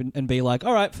PlayStation and be like,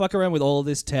 all right, fuck around with all of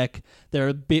this tech. They're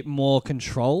a bit more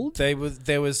controlled.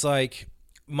 There was like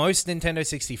most Nintendo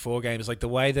 64 games, like the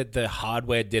way that the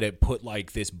hardware did it, put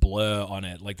like this blur on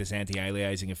it, like this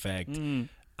anti-aliasing effect.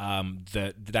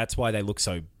 That's why they look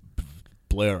so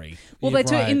blurry. Well, Yeah,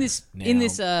 they right. in this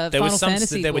There Final was some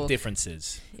Fantasy there were book,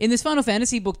 differences. in this Final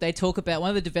Fantasy book, they talk about, one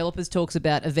of the developers talks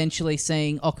about eventually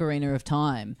seeing Ocarina of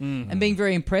Time and being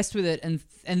very impressed with it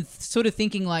and sort of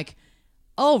thinking like,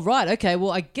 oh right, okay,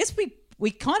 well I guess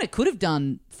we kind of could have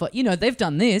done, they've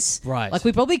done this, Right. Like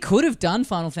we probably could have done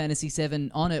Final Fantasy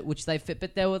VII on it, which they fit,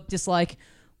 but they were just like,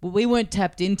 well, we weren't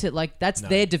tapped into, like that's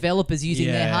their developers using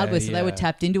their Yeah, hardware, so they were yeah.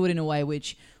 tapped into it in a way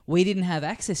which we didn't have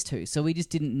access to, so we just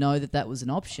didn't know that was an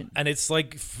option. And it's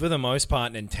like, for the most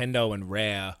part, Nintendo and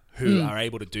Rare who are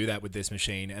able to do that with this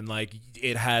machine. And like,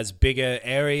 it has bigger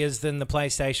areas than the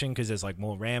PlayStation because there's like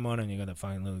more RAM on it and you got that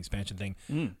fucking little expansion thing.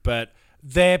 But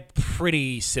they're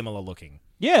pretty similar looking.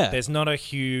 Yeah. There's not a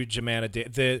huge amount of...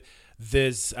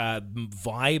 There's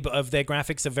vibe of their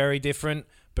graphics are very different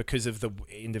because of the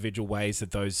individual ways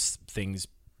that those things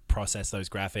process those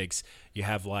graphics. You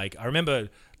have like... I remember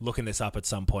looking this up at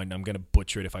some point, and I'm going to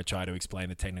butcher it if I try to explain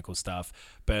the technical stuff,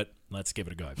 but let's give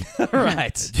it a go.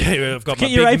 right. I've got my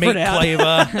Get your big apron meat out.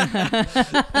 cleaver.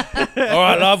 All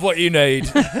right, love, what you need.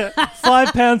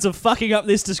 5 pounds of fucking up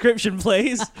this description,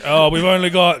 please. Oh, we've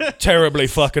only got terribly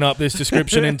fucking up this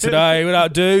description in today. Would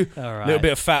that do? All A right. little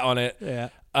bit of fat on it. Yeah.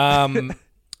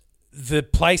 The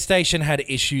PlayStation had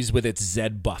issues with its Z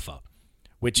buffer,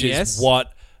 which Yes. is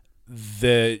what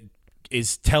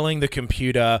is telling the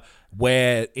computer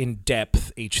where in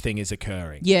depth each thing is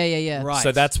occurring. Yeah. Right.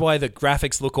 So that's why the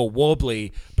graphics look all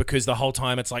wobbly, because the whole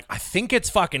time it's like, I think it's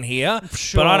fucking here,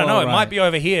 Sure, but I don't know. It right. might be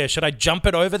over here. Should I jump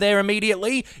it over there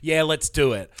immediately? Yeah, let's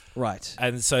do it. Right.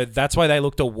 And so that's why they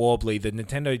looked all wobbly. The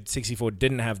Nintendo 64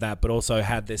 didn't have that, but also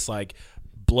had this like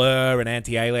blur and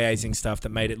anti-aliasing stuff that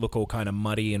made it look all kind of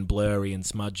muddy and blurry and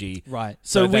smudgy. Right.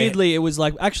 So So, they- weirdly, it was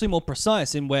like actually more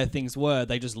precise in where things were.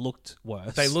 They just looked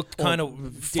worse. They looked Or kind of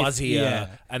fuzzier, yeah.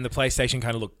 and the PlayStation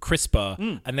kind of looked crisper,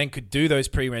 and then could do those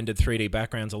pre-rendered 3D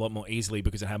backgrounds a lot more easily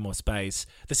because it had more space.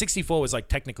 The 64 was like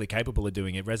technically capable of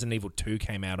doing it. Resident Evil 2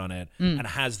 came out on it and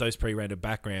has those pre-rendered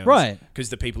backgrounds, Right. Because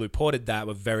the people who ported that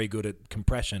were very good at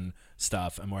compression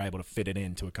stuff and were able to fit it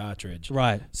into a cartridge.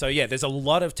 Right. So yeah, there's a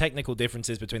lot of technical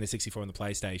differences between the 64 and the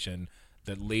PlayStation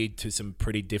that lead to some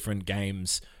pretty different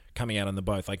games coming out on the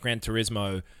both. Like Gran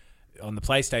Turismo on the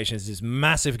PlayStation is this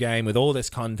massive game with all this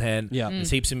content. Yeah. There's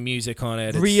heaps of music on it.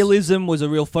 It's- Realism was a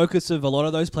real focus of a lot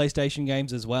of those PlayStation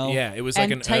games as well. Yeah, it was like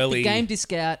and an take early... the game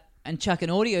disc out and chuck an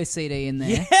audio CD in there,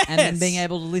 Yes! and then being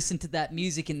able to listen to that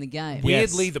music in the game.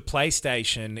 Weirdly, Yes. the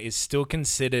PlayStation is still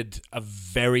considered a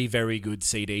very, very good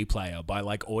CD player by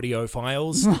like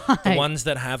audiophiles. The Right. ones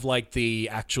that have like the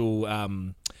actual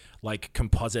like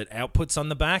composite outputs on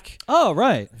the back. Oh,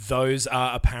 right. Those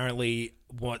are apparently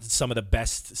some of the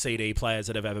best CD players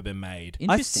that have ever been made. I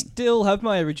Interesting. still have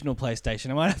my original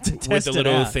PlayStation. I might have to test With the it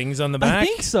little out. things on the back. I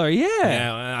think so, yeah.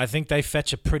 Yeah, I think they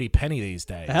fetch a pretty penny these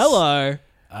days. Hello.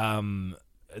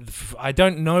 I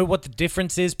don't know what the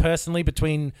difference is personally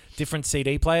between different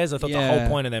CD players. I thought the Yeah. whole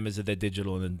point of them is that they're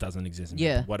digital and it doesn't exist in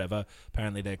Yeah. whatever.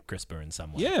 Apparently they're crisper in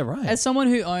some way. Yeah, right. As someone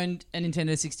who owned a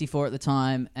Nintendo 64 at the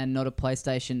time and not a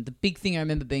PlayStation, the big thing I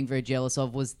remember being very jealous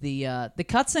of was the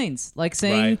cutscenes. Like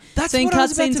seeing Right. That's seeing what I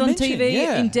was about cutscenes to on mention, TV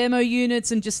yeah. in demo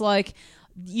units and just like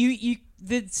you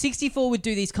the 64 would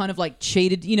do these kind of like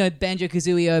cheated,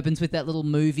 Banjo-Kazooie opens with that little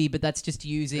movie, but that's just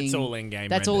using It's all in-game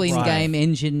That's all renders. in-game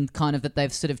engine kind of that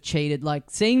they've sort of cheated. Like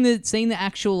seeing the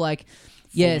actual like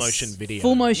motion video.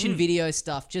 full motion video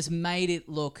stuff just made it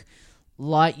look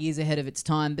light years ahead of its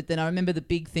time. But then I remember the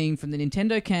big thing from the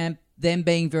Nintendo camp, them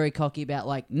being very cocky about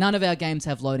like none of our games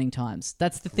have loading times.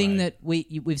 That's the thing Right.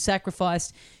 that we've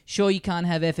sacrificed. Sure, you can't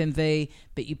have FMV,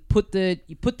 but you put the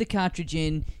cartridge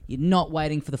in. You're not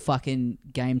waiting for the fucking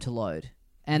game to load,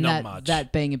 and Not much.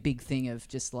 that being a big thing of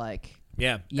just like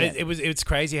Yeah, Yeah. It's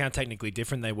crazy how technically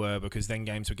different they were because then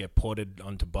games would get ported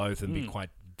onto both and be quite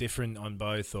different on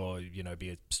both, or be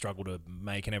a struggle to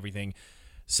make and everything.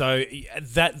 So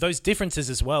those differences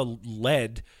as well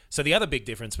led. So the other big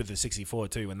difference with the 64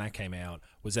 too, when that came out,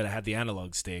 was that it had the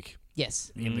analog stick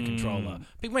yes. in the controller.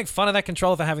 People make fun of that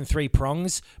controller for having 3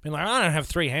 prongs. Being like, I don't have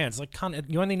 3 hands. Like,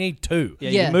 you only need 2. yeah,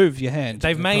 Yeah. you move your hand.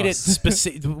 They've made it across.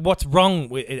 specific. What's wrong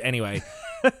with it anyway?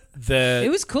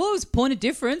 It was cool. It was point of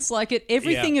difference. Like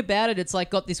everything Yeah. about it. It's like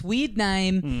got this weird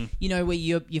name. Where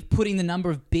you're putting the number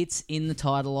of bits in the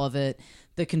title of it.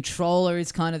 The controller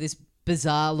is kind of this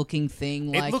bizarre looking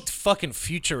thing. Like it looked fucking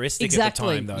futuristic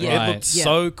Exactly, at the time, though. yeah. It looked Yeah.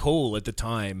 so cool at the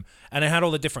time, and it had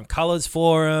all the different colors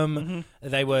for them.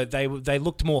 They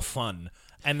looked more fun.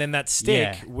 And then that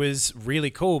stick Yeah. was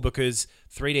really cool because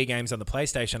 3D games on the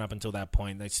PlayStation up until that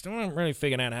point, they still haven't really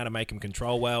figured out how to make them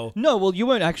control well. No, well, you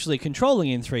weren't actually controlling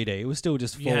in 3D. It was still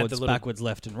just You had forwards, the little- backwards,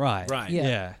 left, and right. Right. Yeah.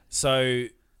 Yeah. So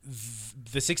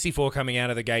the 64 coming out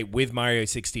of the gate with Mario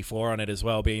 64 on it as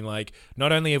well, being like,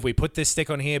 not only have we put this stick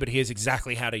on here, but here's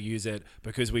exactly how to use it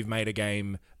because we've made a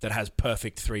game that has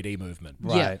perfect 3D movement.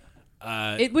 Right.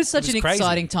 It was such an crazy.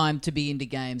 exciting time to be into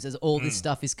games as all this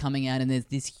stuff is coming out, and there's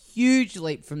this huge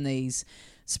leap from these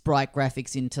sprite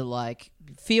graphics into like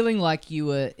feeling like you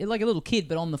were like a little kid,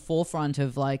 but on the forefront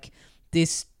of like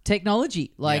this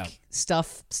technology, like Yeah.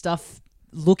 stuff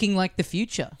looking like the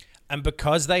future. And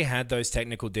because they had those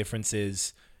technical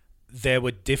differences, there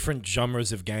were different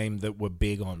genres of game that were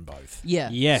big on both. Yeah.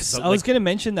 Yes, So, I was like- going to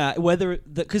mention that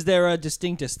because there are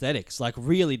distinct aesthetics, like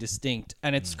really distinct,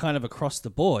 and it's kind of across the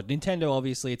board. Nintendo,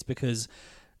 obviously, it's because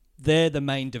they're the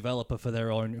main developer for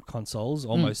their own consoles,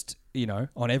 almost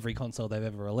on every console they've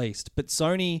ever released. But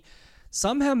Sony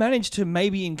somehow managed to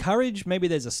maybe encourage. Maybe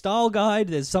there's a style guide.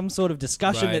 There's some sort of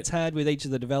discussion Right. that's had with each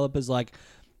of the developers, like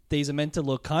these are meant to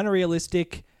look kind of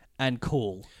realistic and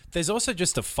cool. There's also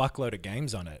just a fuckload of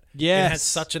games on it. It Yes. has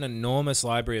such an enormous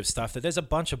library of stuff that there's a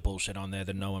bunch of bullshit on there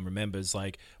that no one remembers,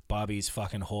 like Barbie's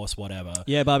fucking horse, whatever.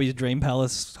 Yeah, Barbie's Dream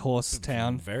Palace Horse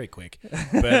Town. Very quick.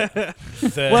 But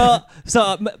Well,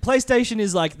 so PlayStation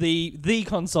is like the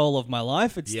console of my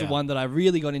life. It's Yeah. the one that I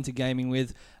really got into gaming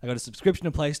with. I got a subscription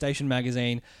to PlayStation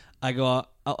Magazine. I got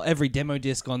every demo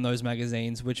disc on those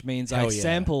magazines, which means I Hell yeah.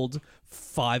 sampled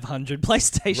 500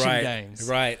 PlayStation right, games.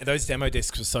 right. Those demo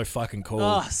discs were so fucking cool.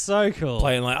 Oh, so cool.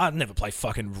 Playing like, I'd never play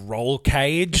fucking Roll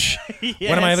Cage. When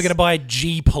am I Yes. ever going to buy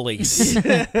G Police?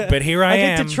 But here I I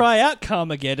am. get to try out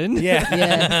Carmageddon. Yeah.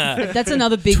 Yeah, that's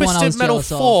another big one I was Twisted Metal jealous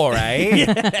 4, eh?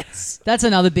 of. That's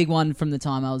another big one from the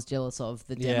time I was jealous of,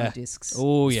 the demo Yeah. discs.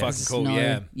 Oh, It's yes. fucking cool, No-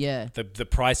 yeah. Yeah. The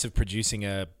price of producing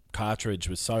a cartridge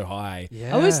was so high. Yeah.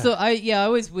 I always thought, I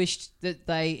always wished that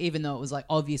they, even though it was like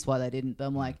obvious why they didn't, but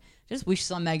I'm like, just wish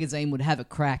some magazine would have a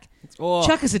crack. Oh.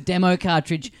 Chuck us a demo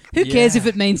cartridge. Who cares Yeah. if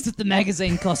it means that the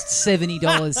magazine costs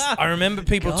 $70? I remember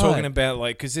people God. talking about,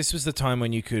 like, because this was the time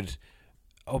when you could,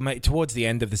 towards the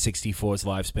end of the 64's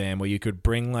lifespan, where you could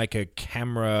bring like a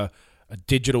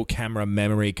digital camera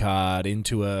memory card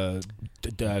into a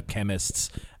chemist's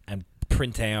and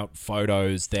print out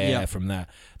photos there from that.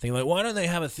 Thinking like, why don't they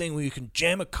have a thing where you can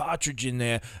jam a cartridge in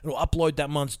there, it'll upload that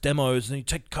month's demos, and then you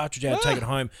take the cartridge out, take it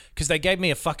home. Because they gave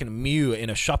me a fucking Mew in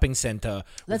a shopping center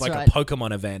with That's like right. a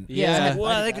Pokemon event. Yeah. It's like,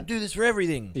 well, they could do this for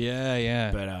everything.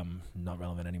 Yeah. But not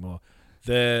relevant anymore.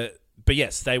 But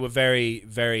yes, they were very,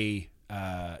 very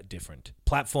different.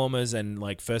 Platformers and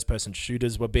like first-person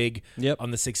shooters were big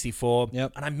on the 64.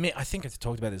 Yep. And I think I've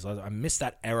talked about this. I missed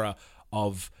that era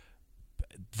of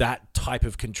that type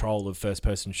of control of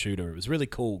first-person shooter. It was really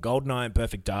cool. GoldenEye and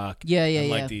Perfect Dark. And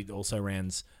like the also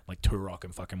rans like Turok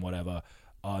and fucking whatever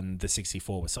on the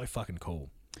 64 was so fucking cool.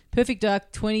 Perfect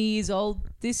Dark, 20 years old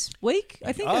this week.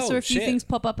 I think I saw a few shit. things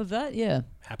pop up of that. Yeah.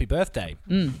 Happy birthday.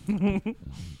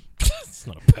 It's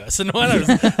not a person.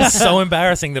 It was so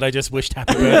embarrassing that I just wished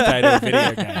happy birthday to a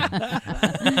video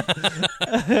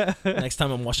game. Next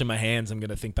time I'm washing my hands, I'm going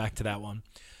to think back to that one.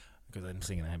 Because I'm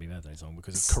singing a happy birthday song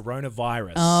because it's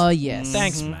coronavirus. Oh, yes.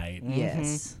 Thanks, mate.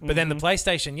 Yes. But then the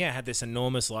PlayStation, had this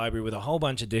enormous library with a whole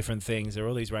bunch of different things. There were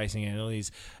all these racing and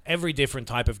every different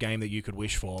type of game that you could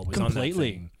wish for was on that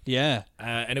thing. Yeah.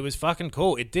 And it was fucking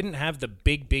cool. It didn't have the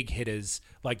big hitters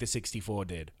like the 64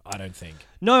 did, I don't think.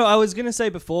 No, I was going to say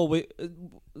before,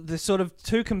 the sort of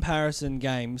two comparison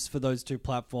games for those two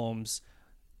platforms,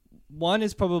 one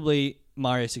is probably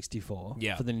Mario 64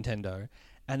 for the Nintendo.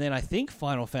 And then I think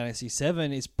Final Fantasy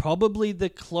VII is probably the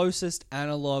closest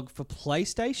analog for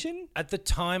PlayStation. At the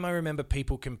time, I remember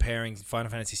people comparing Final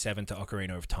Fantasy VII to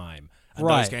Ocarina of Time. And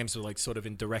Right. those games were like sort of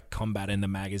in direct combat in the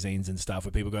magazines and stuff,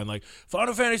 where people going like,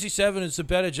 Final Fantasy VII is the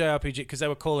better JRPG, because they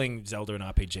were calling Zelda an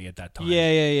RPG at that time.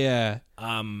 Yeah.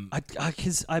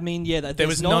 There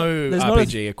was no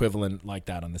RPG equivalent like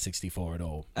that on the 64 at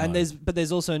all. And No.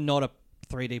 there's also not a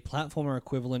 3D platformer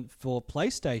equivalent for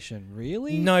PlayStation,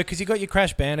 really? No, because you got your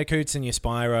Crash Bandicoots and your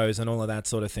Spyros and all of that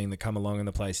sort of thing that come along in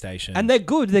the PlayStation. And they're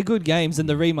good games, and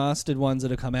the remastered ones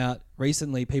that have come out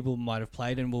recently, people might have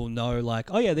played and will know,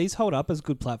 like, oh yeah, these hold up as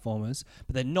good platformers,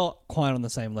 but they're not quite on the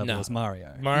same level as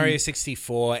Mario. Mario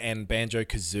 64 and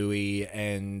Banjo-Kazooie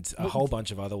and a whole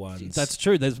bunch of other ones. That's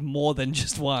true. There's more than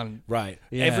just one. Right.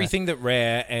 Yeah. Everything that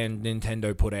Rare and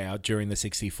Nintendo put out during the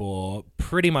 64,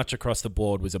 pretty much across the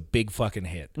board, was a big fucking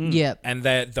hit. Yep. And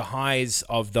the highs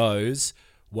of those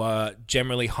were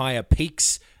generally higher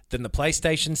peaks than the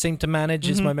PlayStation seemed to manage,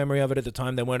 is my memory of it at the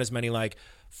time. There weren't as many like,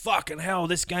 fucking hell,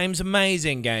 this game's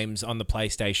amazing games on the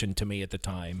PlayStation to me at the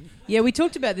time. Yeah, we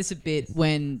talked about this a bit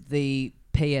when the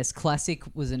PS Classic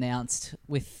was announced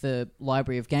with the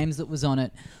library of games that was on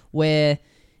it, where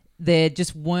there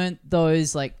just weren't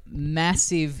those like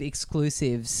massive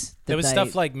exclusives. There was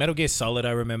stuff like Metal Gear Solid,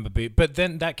 I remember, but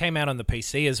then that came out on the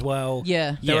PC as well.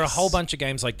 Yeah. There were a whole bunch of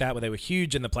games like that where they were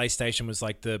huge, and the PlayStation was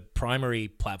like the primary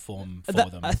platform for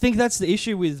them. I think that's the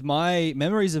issue with my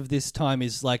memories of this time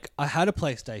is like I had a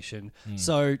PlayStation,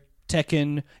 so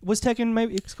was Tekken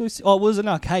maybe exclusive? Oh, it was an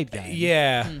arcade game.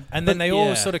 Yeah. And then But, they all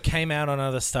yeah. sort of came out on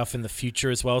other stuff in the future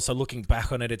as well. So looking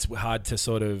back on it, it's hard to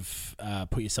sort of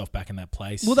put yourself back in that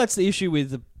place. Well, that's the issue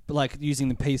with using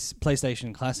the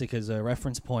PlayStation Classic as a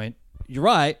reference point. You're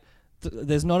right.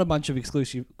 There's not a bunch of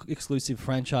exclusive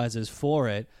franchises for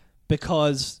it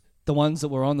because the ones that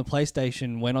were on the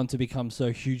PlayStation went on to become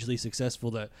so hugely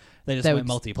successful that they went were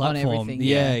multi-platform. on everything,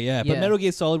 Yeah. But Metal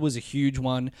Gear Solid was a huge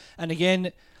one. And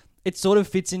again, it sort of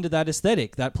fits into that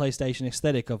aesthetic, that PlayStation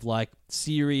aesthetic of like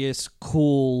serious,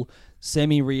 cool,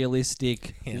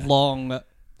 semi-realistic, long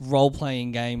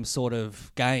role-playing game sort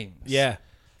of games. Yeah.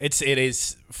 It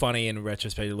is funny in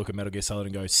retrospect to look at Metal Gear Solid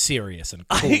and go serious and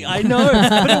cool. I know,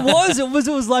 but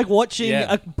it was like watching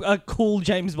a cool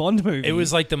James Bond movie. It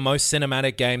was like the most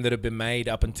cinematic game that had been made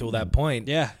up until that point.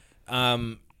 Yeah.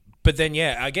 But then,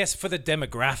 I guess for the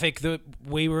demographic that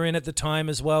we were in at the time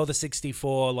as well, the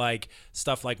 64, like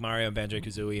stuff like Mario and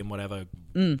Banjo-Kazooie and whatever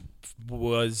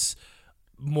was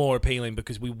more appealing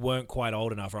because we weren't quite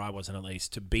old enough, or I wasn't at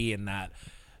least, to be in that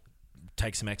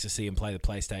take some ecstasy and play the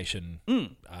PlayStation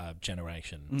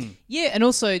generation. Yeah, and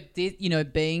also,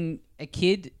 being a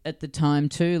kid at the time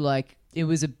too, like it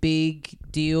was a big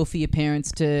deal for your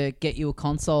parents to get you a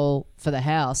console for the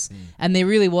house, and there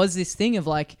really was this thing of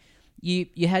like you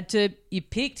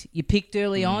picked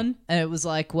early on, and it was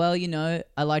like, well,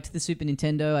 I liked the Super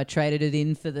Nintendo, I traded it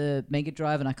in for the Mega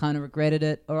Drive, and I kind of regretted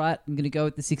it. All right, I'm going to go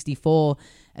with the 64,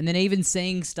 and then even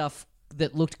seeing stuff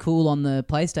that looked cool on the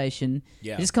PlayStation,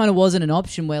 it just kind of wasn't an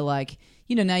option where like,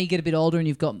 now you get a bit older and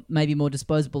you've got maybe more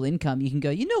disposable income, you can go,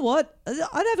 you know what?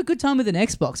 I'd have a good time with an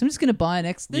Xbox. I'm just going to buy an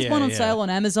X. There's one on sale on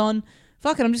Amazon.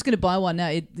 Fuck it, I'm just going to buy one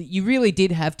now. You really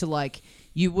did have to like,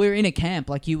 you were in a camp,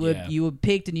 like you were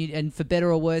picked, and for better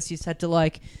or worse, you just had to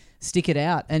like stick it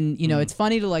out. And it's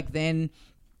funny to like then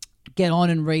get on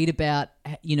and read about,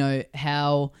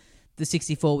 how the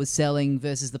 64 was selling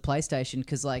versus the PlayStation,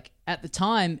 because like at the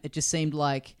time it just seemed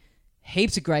like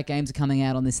heaps of great games are coming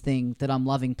out on this thing that I'm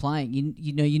loving playing.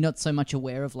 You know, you're not so much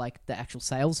aware of like the actual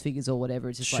sales figures or whatever.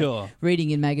 It's just like reading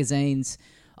in magazines.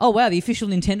 Oh wow, the official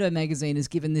Nintendo magazine has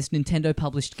given this Nintendo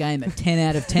published game a 10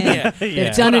 out of 10.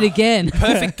 They've done it again.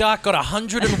 Perfect Dark got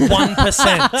 101%.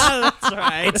 That's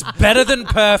right. It's better than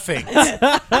perfect.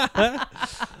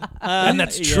 And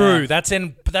that's true. That's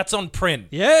on print.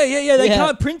 Yeah. They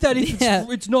can't print that if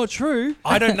it's not true.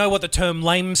 I don't know what the term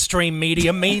lamestream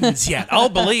media means yet. I'll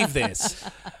believe this.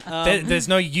 There's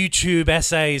no YouTube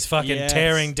essays fucking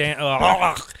tearing down.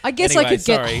 I guess I could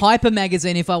get Hyper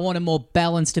Magazine if I want a more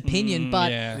balanced opinion,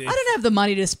 but I don't have the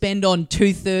money to spend on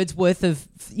 2/3 worth of,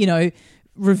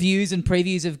 reviews and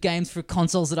previews of games for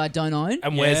consoles that I don't own.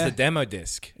 And where's the demo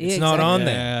disc? It's exactly. not on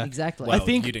there. Exactly. Well, I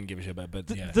think you didn't give a shit about it,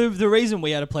 but the reason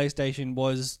we had a PlayStation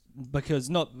was because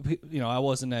I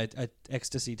wasn't a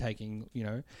ecstasy taking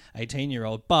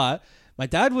 18-year-old, but my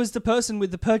dad was the person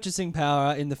with the purchasing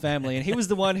power in the family, and he was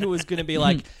the one who was going to be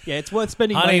like, yeah, it's worth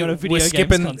spending money on a video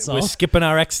games console. We're skipping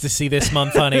our ecstasy this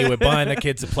month, honey. We're buying the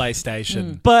kids a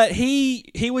PlayStation. But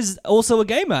he was also a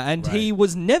gamer, and he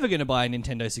was never going to buy a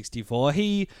Nintendo 64.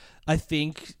 He, I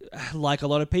think, like a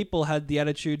lot of people, had the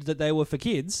attitude that they were for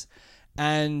kids,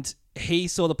 and he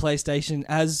saw the PlayStation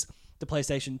as the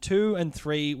PlayStation 2 and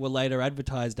 3 were later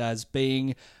advertised as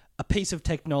being a piece of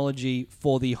technology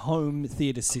for the home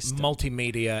theater system.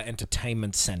 Multimedia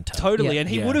entertainment center. Totally. And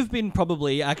he would have been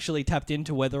probably actually tapped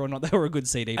into whether or not they were a good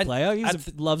CD player. He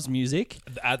loves music.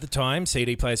 At the time,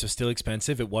 CD players were still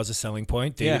expensive. It was a selling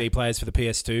point. DVD players for the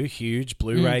PS2, huge.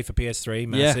 Blu-ray for PS3,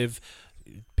 massive.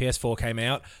 PS4 came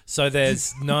out. So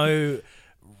there's no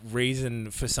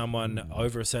reason for someone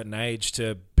over a certain age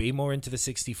to be more into the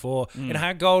 64. It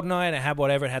had GoldenEye and it had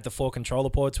whatever. It had the 4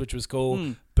 controller ports, which was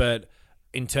cool. But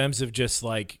in terms of just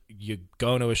like you're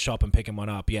going to a shop and picking one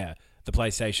up, the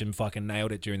PlayStation fucking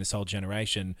nailed it during this whole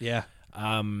generation. Yeah.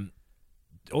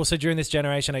 Also during this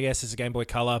generation, I guess, is a Game Boy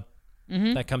Color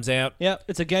that comes out. Yeah,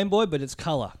 it's a Game Boy, but it's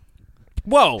color.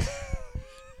 Whoa.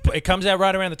 It comes out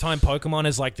right around the time Pokemon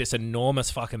is like this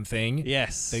enormous fucking thing.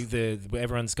 Yes.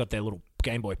 Everyone's got their little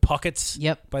Game Boy pockets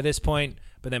by this point,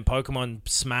 but then Pokemon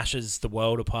smashes the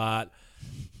world apart,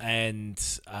 and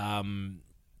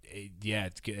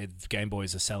Game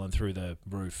Boys are selling through the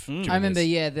roof. I remember,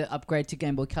 the upgrade to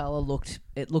Game Boy Color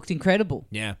looked incredible.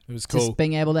 Yeah, it was cool. Just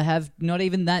being able to have not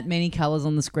even that many colors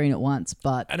on the screen at once,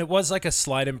 and it was like a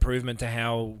slight improvement to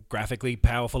how graphically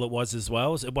powerful it was as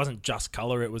well. So it wasn't just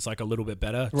color; it was like a little bit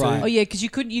better. Right? Too. Oh yeah, because you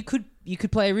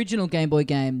could play original Game Boy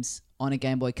games on a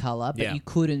Game Boy Color, but you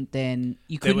couldn't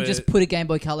just put a Game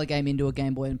Boy Color game into a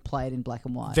Game Boy and play it in black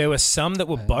and white. There were some that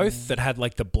were both that had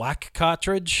like the black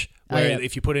cartridge. Where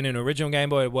if you put in an original Game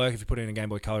Boy, it'd work. If you put in a Game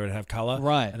Boy Color, it'd have color.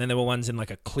 Right. And then there were ones in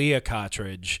like a clear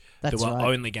cartridge that were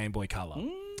only Game Boy Color.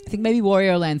 I think maybe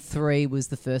Wario Land 3 was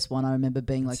the first one I remember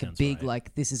being like a big,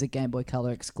 like, this is a Game Boy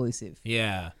Color exclusive.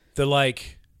 Yeah. The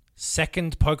like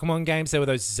second Pokemon games, there were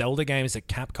those Zelda games that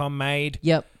Capcom made.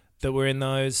 Yep. That were in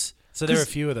those. So there are a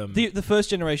few of them. The first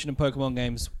generation of Pokemon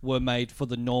games were made for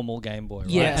the normal Game Boy, right?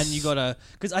 Yes. And you got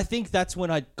because I think that's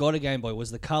when I got a Game Boy,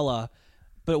 was the Color.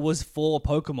 But it was for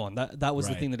Pokemon. That was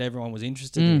the thing that everyone was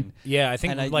interested in. Yeah, I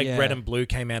think Red and Blue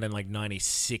came out in like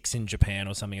 96 in Japan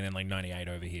or something, and then like 98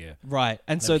 over here. Right.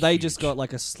 And so they just got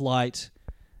like a slight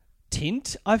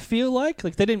tint, I feel like.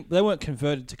 Like they weren't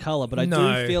converted to color, but I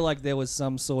do feel like there was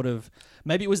some sort of,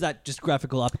 maybe it was that just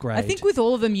graphical upgrade. I think with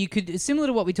all of them, you could, similar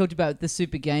to what we talked about with the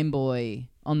Super Game Boy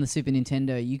on the Super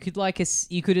Nintendo, you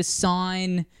could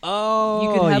assign. Oh, you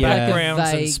could have like a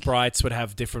backgrounds vague, and sprites would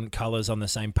have different colors on the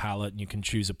same palette, and you can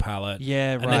choose a palette.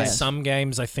 Yeah, right. And then some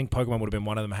games, I think Pokemon would have been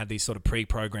one of them, had these sort of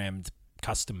pre-programmed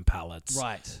custom palettes,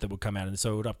 that would come out, and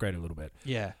so it would upgrade a little bit.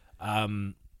 Yeah.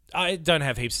 I don't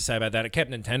have heaps to say about that. It kept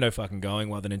Nintendo fucking going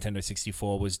while the Nintendo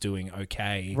 64 was doing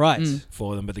okay,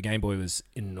 for them, but the Game Boy was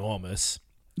enormous.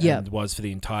 And was for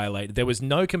the entire There was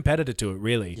no competitor to it,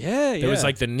 really. Yeah, There was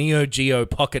like the Neo Geo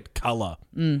Pocket Color.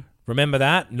 Remember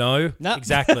that? No?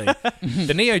 Exactly.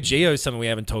 The Neo Geo is something we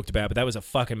haven't talked about, but that was a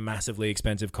fucking massively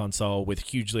expensive console with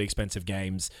hugely expensive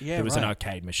games. Yeah, it was an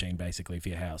arcade machine, basically, for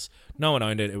your house. No one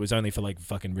owned it. It was only for like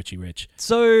fucking Richie Rich.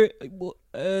 So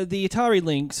the Atari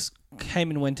Lynx came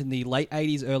and went in the late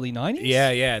 80s, early 90s?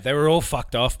 Yeah. They were all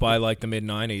fucked off by like the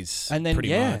mid-90s. And then,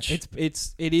 pretty much. It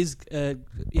is,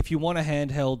 if you want a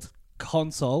handheld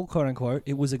console, quote unquote,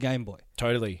 it was a Game Boy.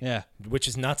 Totally. Yeah. Which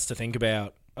is nuts to think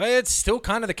about. It's still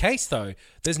kind of the case, though.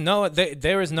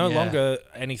 There is no longer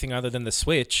anything other than the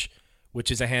Switch, which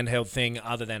is a handheld thing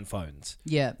other than phones.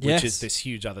 Yeah. Which Yes. is this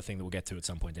huge other thing that we'll get to at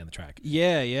some point down the track.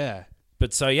 Yeah.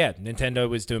 But so yeah, Nintendo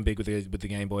was doing big with the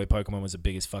Game Boy. Pokemon was the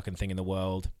biggest fucking thing in the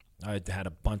world. I had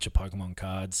a bunch of Pokemon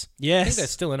cards. I think Yes. they're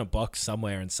still in a box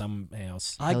somewhere in some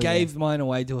house. I Hell gave mine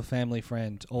away to a family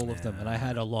friend, all of them, and I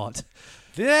had a lot.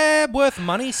 They're worth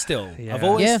money still. Yeah. I've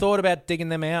always Yeah. thought about digging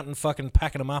them out and fucking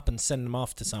packing them up and sending them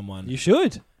off to someone. You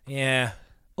should. Yeah.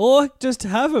 Or just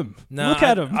have them. No, Look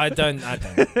at them. I don't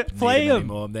Play need them 'em.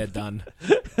 anymore. They're done.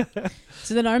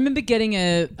 So then I remember getting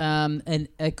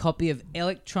a copy of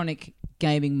Electronic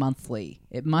Gaming Monthly.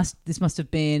 This must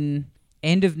have been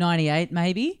end of '98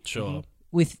 maybe, Sure.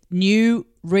 with new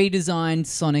redesigned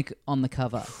Sonic on the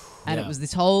cover. And Yeah. it was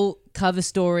this whole cover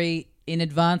story in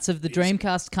advance of the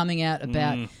Dreamcast coming out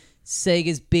about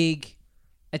Sega's big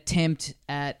attempt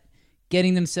at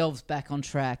getting themselves back on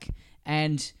track,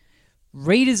 and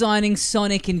redesigning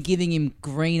Sonic and giving him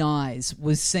green eyes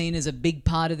was seen as a big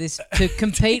part of this to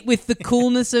compete with the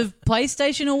coolness of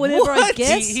PlayStation or whatever, I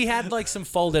guess. He had like some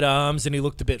folded arms and he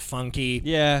looked a bit funky.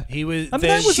 Yeah. He was. I mean,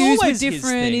 there's- that was Shoes were always his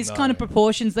different, thing, his kind of though.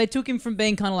 proportions. They took him from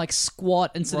being kind of like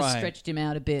squat and sort of Right. stretched him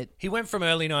out a bit. He went from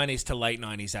early '90s to late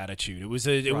 '90s attitude. It was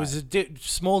a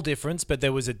small difference, but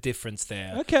there was a difference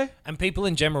there. Okay. And people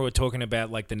in general were talking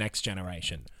about like the next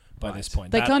generation by this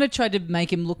point. They kind of tried to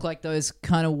make him look like those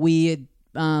kind of weird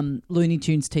Looney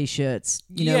Tunes t-shirts.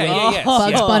 You know, Yeah, like yeah, yes,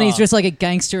 Bugs yeah. Bunny's dressed like a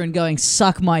gangster and going,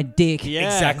 "Suck my dick." Yeah.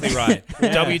 Exactly right.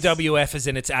 WWF is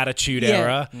in its attitude Yeah.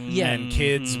 era, Yeah. and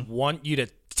kids want you to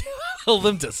tell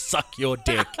them to suck your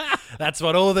dick. That's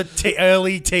what all the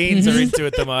early teens are into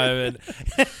at the moment.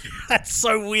 That's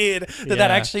so weird that Yeah.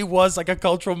 actually was like a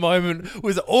cultural moment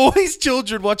with all these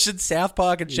children watching South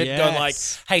Park and shit going like,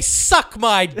 Yes. "Hey, suck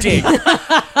my dick." You're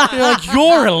like,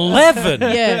 "You're 11.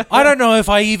 Yeah. I don't know if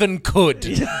I even could.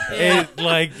 Even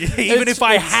if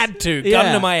I had to, gun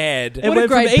Yeah. to my head. It What a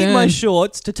went from great eat my burn.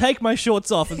 shorts to take my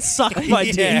shorts off and suck my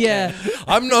dick. Yeah.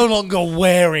 I'm no longer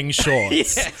wearing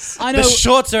shorts. I The know.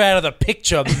 shorts are out of the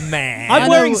picture, man. I'm I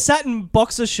wearing know- satin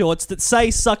boxer shorts that say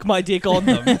 "suck my dick" on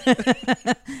them.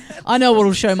 I know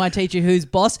what'll show my teacher who's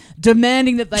boss,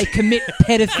 demanding that they commit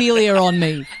pedophilia on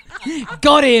me.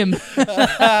 Got him.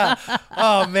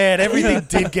 Oh man, everything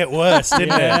did get worse,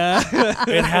 didn't it?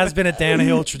 It has been a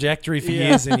downhill trajectory for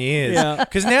years and years. Yeah.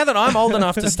 Because now that I'm old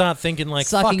enough to start thinking like,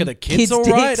 Sucking fuck, are the kids kids' all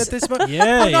right dicks. at this moment?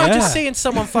 Yeah, no, yeah. just seeing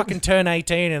someone fucking turn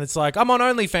 18 and it's like, I'm on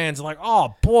OnlyFans. Like,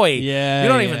 oh boy, Yeah,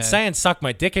 you're not yeah. even saying suck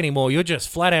my dick anymore. You're just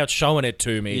flat out showing it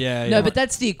to me. Yeah, No, but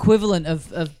that's the equivalent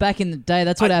of back in the day.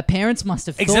 That's what our parents must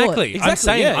have thought. Exactly. I'm Exactly,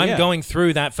 saying yeah, I'm yeah. going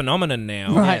through that phenomenon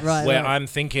now. Right, right, Where right. I'm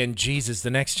thinking, Jesus, the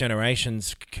next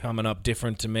generation's coming up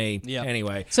different to me. Yeah.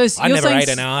 Anyway, So I you're never saying ate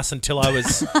an ass until I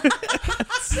was.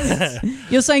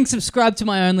 You're saying subscribe to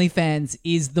my OnlyFans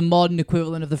is the modern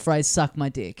equivalent of the phrase "suck my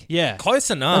dick." yeah. Close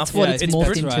enough. That's what Yeah, it's it's morphed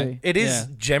pretty into. right. It is Yeah.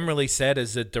 generally said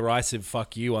as a derisive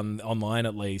 "fuck you" online,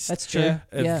 at least. That's true. Yeah.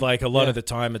 Yeah. Like a lot Yeah. of the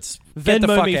time, it's get the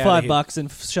Venmo fuck me outta here. $5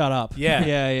 and shut up. Yeah.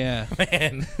 Yeah.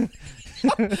 Man.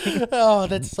 Oh,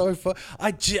 that's so fun.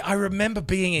 I remember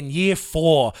being in year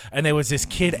 4 and there was this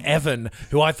kid, Evan,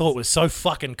 who I thought was so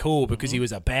fucking cool because he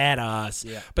was a badass.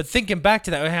 Yeah. But thinking back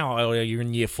to that, how old are you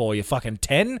in year 4? You're fucking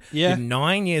 10? Yeah. You're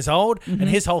 9 years old? And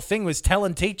his whole thing was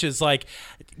telling teachers, like,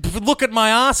 look at my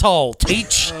asshole,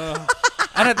 teach.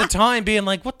 And at the time being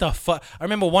like, what the fuck? I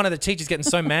remember one of the teachers getting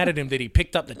so mad at him that he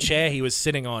picked up the chair he was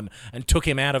sitting on and took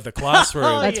him out of the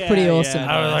classroom. That's pretty awesome.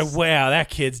 I was like, wow, that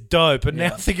kid's dope. But now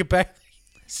thinking back,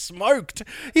 he smoked.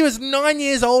 He was 9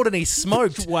 years old and he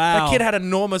smoked. Wow. That kid had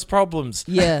enormous problems.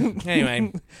 Yeah.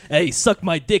 Anyway, Hey, suck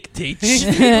my dick, teach.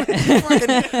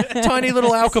 fucking tiny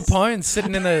little Al Capone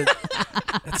sitting in the.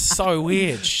 It's so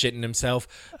weird, shitting himself.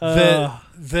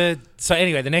 So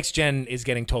anyway, the next gen is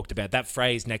getting talked about. That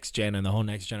phrase, next gen, and the whole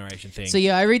next generation thing. So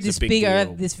yeah, I read It's this a big I deal.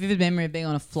 have this vivid memory of being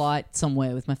on a flight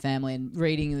somewhere with my family and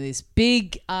reading this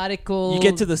big article. You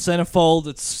get to the centerfold,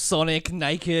 it's Sonic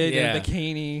naked in Yeah. a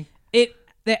bikini.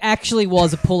 There actually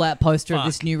was a pull-out poster of Fuck.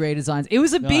 this new redesign. It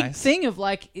was a big Nice. thing of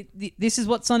like, this is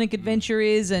what Sonic Adventure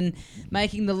is, and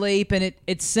making the leap, and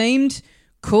it seemed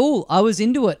cool. I was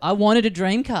into it. I wanted a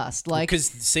Dreamcast. Like, because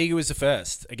Sega was the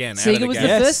first again. out of Sega the was gate. the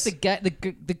Yes. first.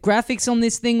 The graphics on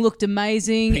this thing looked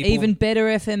amazing. People- Even better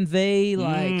FMV.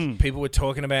 Like, People were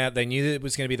talking about. They knew that it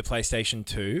was going to be the PlayStation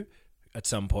 2 at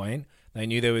some point. They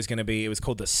knew there was going to be. It was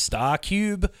called the Star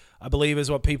Cube, I believe, is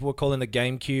what people were calling the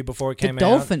GameCube before it the came out.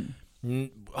 Dolphin.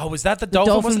 Oh, was that the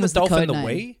Dolphin? Dolphin Wasn't was the the Dolphin code the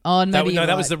name. Wii? Oh, no, that, you're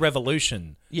that was right. the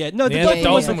Revolution. Yeah, no, the Yeah, Dolphin, the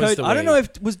was the Dolphin was code. the I don't Wii. know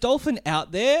if was Dolphin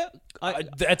out there.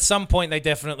 At some point, they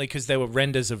definitely, because there were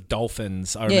renders of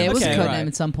dolphins. I Yeah, remember it was Okay, a code right. name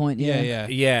at some point. yeah.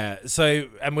 Yeah, so,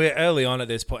 and we're early on at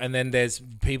this point, and then there's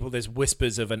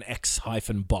whispers of an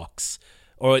X-box.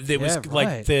 Or there was Yeah, like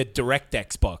right. the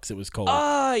DirectX box, it was called.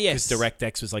 Ah, yes. Because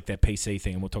DirectX was like their PC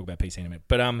thing, and we'll talk about PC in a minute.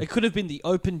 But, It could have been the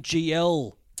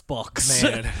OpenGL box.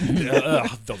 man,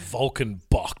 the Vulcan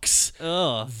box.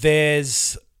 Ugh.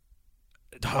 There's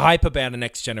hype about a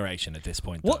next generation at this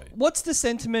point, though. What's the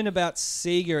sentiment about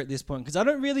Sega at this point? Because I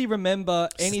don't really remember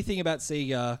anything about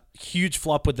Sega. Huge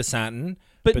flop with the Saturn,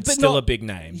 But but still not- a big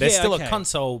name. They're Yeah, still okay. a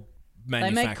console They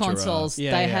manufacturer. make consoles.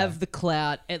 Yeah, they yeah. have the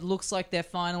clout. It looks like they're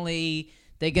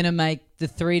going to make the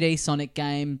 3D Sonic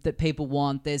game that people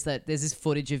want. There's this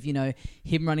footage of,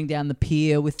 him running down the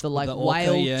pier with the the orca,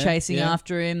 whale yeah, chasing yeah.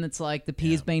 after him. It's like the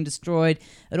pier's being destroyed.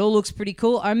 It all looks pretty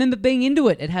cool. I remember being into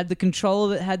it. It had the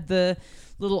controller that had the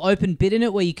little open bit in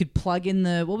it where you could plug in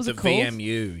what was The it called?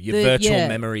 VMU, your The- virtual yeah.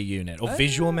 memory unit, or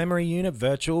visual memory unit,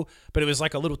 virtual, but it was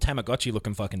like a little Tamagotchi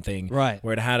looking fucking thing, Right.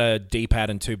 Where it had a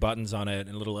D-pad and 2 buttons on it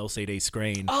and a little LCD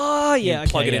screen. Oh, yeah. You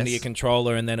plug okay, it into yes. your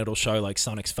controller, and then it'll show like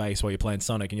Sonic's face while you're playing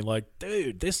Sonic, and you're like,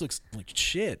 dude, this looks like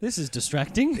shit. This is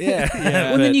distracting. Yeah.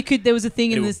 Well, then there was a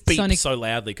thing It in would this beep Sonic. so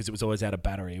loudly because it was always out of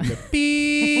battery. It would go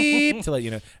beep to let you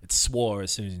know. It swore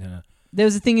as soon as you know. There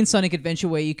was a thing in Sonic Adventure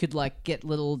where you could like get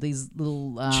these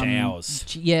little Chows.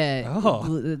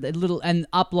 little and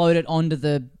upload it onto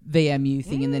the VMU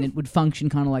thing, and then it would function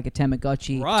kind of like a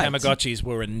Tamagotchi. Right. Tamagotchis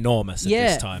were enormous at Yeah,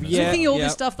 this time. As Yeah. So well. I think all yeah.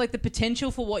 this stuff, like the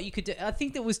potential for what you could do. I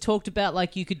think that was talked about,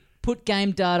 like you could put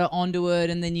game data onto it,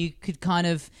 and then you could kind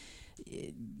of.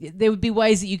 There would be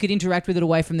ways that you could interact with it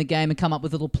away from the game and come up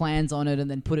with little plans on it, and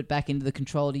then put it back into the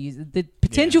controller to use it. The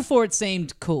potential for it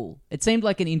seemed cool. It seemed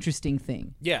like an interesting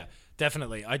thing. Yeah,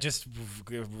 definitely. I just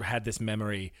had this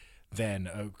memory then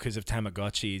because of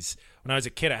Tamagotchis. When I was a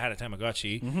kid, I had a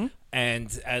Tamagotchi,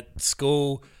 and at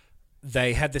school,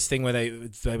 they had this thing where they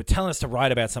were telling us to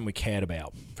write about something we cared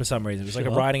about for some reason. It was like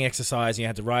a writing exercise, and you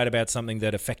had to write about something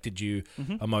that affected you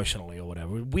emotionally or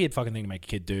whatever. Weird fucking thing to make a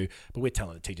kid do, but we're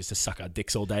telling the teachers to suck our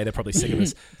dicks all day. They're probably sick of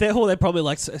us. They're probably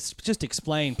like, just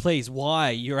explain, please, why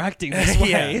you're acting this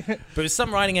way. But it was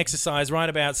some writing exercise, write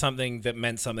about something that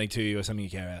meant something to you or something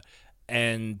you care about.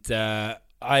 And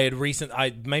I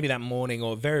maybe that morning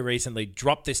or very recently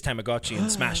dropped this Tamagotchi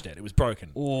and smashed it. It was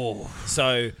broken. Oh.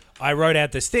 So I wrote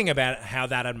out this thing about how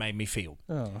that had made me feel.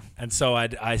 Oh. And so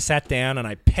I sat down and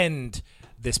I penned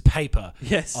this paper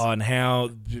Yes. on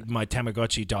how my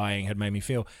Tamagotchi dying had made me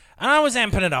feel. And I was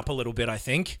amping it up a little bit, I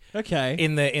think. Okay.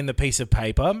 In the piece of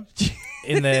paper,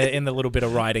 in the little bit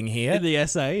of writing here. In the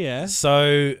essay, yeah.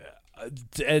 So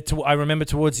I remember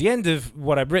towards the end of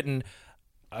what I'd written,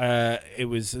 it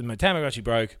was my Tamagotchi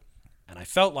broke, and I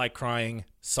felt like crying,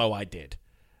 so I did.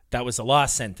 That was the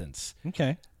last sentence.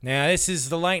 Okay. Now, this is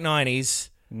the late 90s,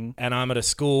 and I'm at a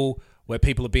school where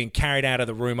people are being carried out of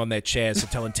the room on their chairs for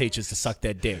telling teachers to suck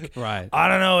their dick. Right. I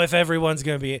don't know if everyone's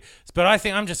going to be... But I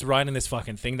think I'm just writing this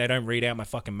fucking thing. They don't read out my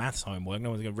fucking maths homework. No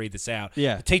one's going to read this out.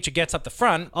 Yeah. The teacher gets up the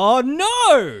front Oh,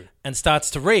 no! and starts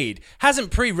to read.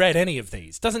 Hasn't pre-read any of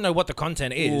these. Doesn't know what the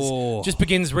content is. Oh. Just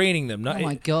begins reading them. Oh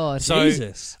my God. So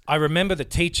Jesus. I remember the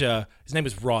teacher. His name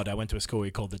was Rod. I went to a school where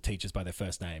he called the teachers by their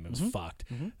first name. It was fucked.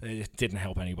 It didn't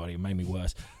help anybody. It made me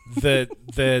worse.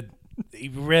 He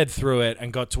read through it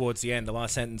and got towards the end. The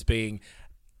last sentence being,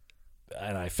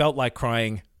 and I felt like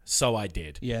crying, so I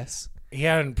did. Yes. He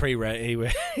hadn't pre-read.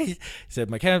 He said,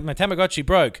 my Tamagotchi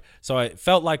broke, so I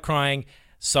felt like crying,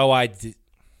 so I did.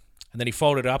 And then he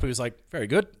folded it up. He was like, very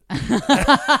good. Put it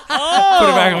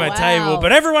back on my table.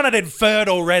 But everyone had inferred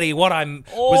already what I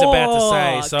was about to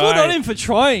say. So good on him for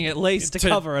trying at least to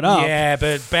cover it up. Yeah,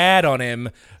 but bad on him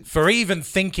for even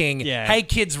thinking, Yeah. hey,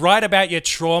 kids, write about your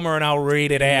trauma and I'll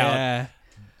read it out. Yeah.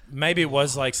 Maybe it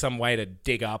was like some way to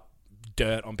dig up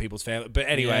dirt on people's family. But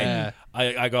anyway, Yeah.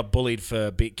 I got bullied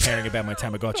for caring about my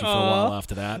Tamagotchi for a while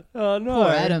after that. Oh, no.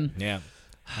 Poor Adam. Yeah.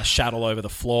 I shat all over the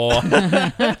floor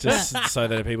just so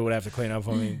that people would have to clean up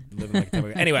for me. Living like a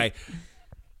Tamagotchi. Anyway,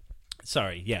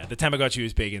 sorry. Yeah, the Tamagotchi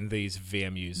was big in these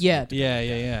VMUs. Yeah.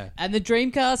 Yeah. And the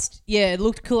Dreamcast, yeah, it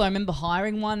looked cool. I remember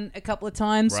hiring one a couple of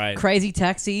times. Right. Crazy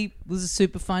Taxi was a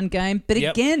super fun game. But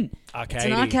Yep. again, it's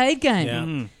an arcade game.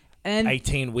 Yeah. And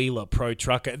 18-wheeler pro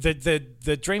trucker. The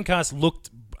Dreamcast looked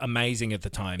amazing at the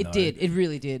time. it did. It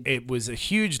really did. It was a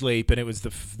huge leap, and it was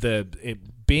it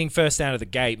being first out of the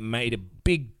gate made a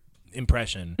big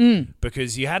impression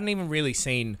because you hadn't even really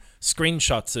seen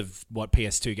screenshots of what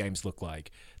PS2 games look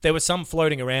like. There were some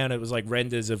floating around. It was like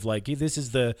renders of like, this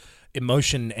is the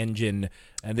emotion engine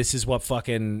and this is what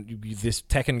fucking this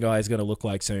Tekken guy is going to look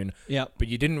like soon. Yeah. But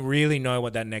you didn't really know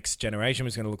what that next generation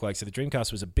was going to look like. So the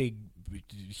Dreamcast was a big,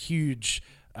 huge,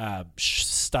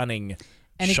 stunning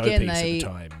And showpiece again, at the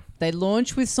time. they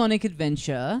launched with Sonic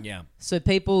Adventure. Yeah. So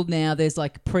people now, there's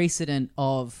like precedent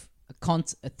of a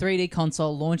 3D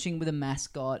console launching with a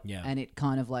mascot, Yeah. and it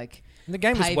kind of like And the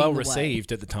game was paving well the way.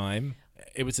 received at the time.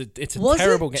 It's a Was it?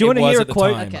 terrible game. Do you want to It was hear a at the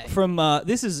quote time. Okay. from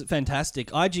this is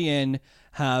fantastic. IGN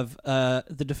have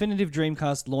the definitive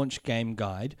Dreamcast launch game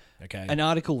guide, Okay. an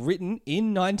article written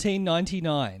in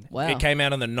 1999. wow. It came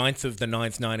out on the 9th of the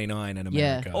 9th, 99 in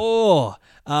America.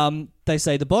 They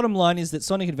say the bottom line is that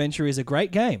Sonic Adventure is a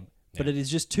great game, but it is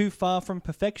just too far from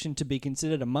perfection to be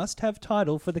considered a must-have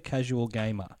title for the casual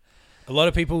gamer. A lot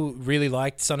of people really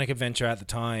liked Sonic Adventure at the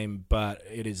time, but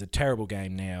it is a terrible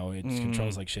game now. It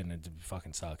controls like shit and it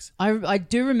fucking sucks. I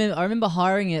do remember. I remember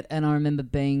hiring it, and I remember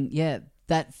being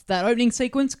that opening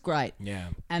sequence great, Yeah.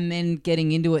 and then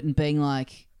getting into it and being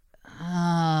like,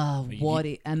 what?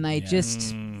 And they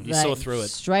just You saw through it.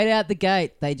 straight out the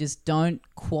gate. They just don't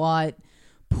quite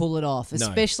pull it off,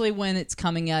 especially when it's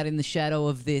coming out in the shadow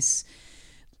of this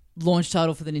launch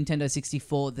title for the Nintendo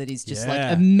 64 that is just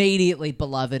like immediately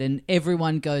beloved, and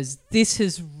everyone goes, this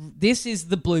is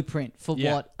the blueprint for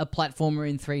what a platformer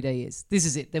in 3D is. This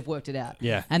is it. They've worked it out.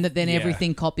 Yeah. And that then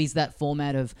everything copies that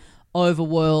format of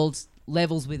overworld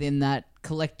levels within that,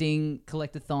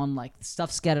 collectathon, like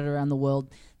stuff scattered around the world.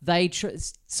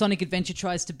 Sonic Adventure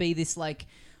tries to be this like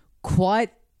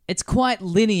it's quite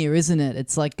linear, isn't it?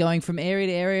 It's like going from area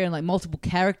to area and like multiple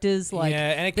characters. Like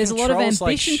and it there's a lot of controls like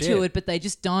ambition to shit. it, but they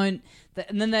just don't.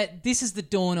 And then this is the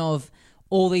dawn of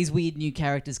all these weird new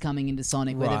characters coming into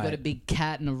Sonic, where they've got Right. a big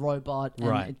cat and a robot. And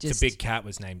Right. it just, The big cat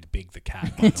was named Big the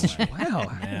Cat, by the way. Wow,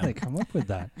 how did they come up with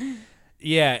that?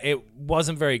 Yeah, it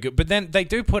wasn't very good. But then they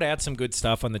do put out some good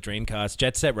stuff on the Dreamcast.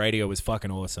 Jet Set Radio was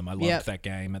fucking awesome. I loved that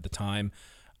game at the time.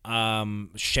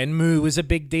 Shenmue was a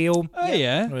big deal. Oh,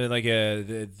 yeah. Like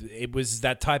it was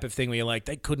that type of thing where you're like,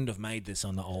 they couldn't have made this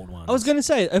on the old one. I was going to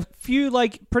say, a few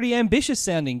like pretty ambitious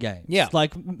sounding games. Yeah.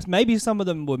 Like maybe some of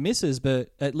them were misses, but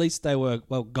at least they were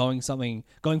going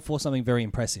for something very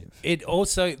impressive. It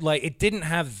also, like, it didn't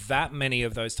have that many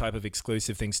of those type of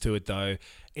exclusive things to it, though.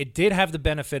 It did have the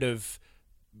benefit of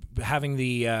having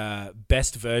the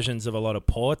best versions of a lot of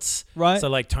ports. Right. So,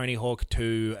 like, Tony Hawk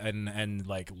 2 and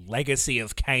like, Legacy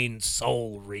of Kain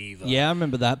Soul Reaver. Yeah, I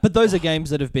remember that. But those are games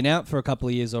that have been out for a couple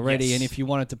of years already, Yes. and if you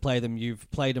wanted to play them, you've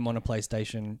played them on a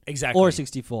PlayStation Exactly. or a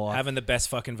 64. Having the best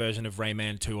fucking version of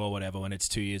Rayman 2 or whatever when it's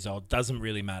 2 years old doesn't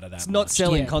really matter that It's much. not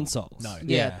selling Yeah. consoles. No.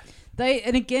 Yeah.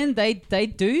 They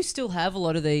do still have a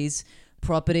lot of these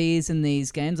properties and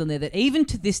these games on there that even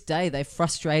to this day they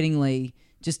frustratingly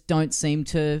just don't seem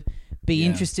to be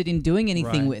interested in doing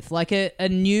anything Right. with. Like a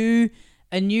new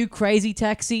Crazy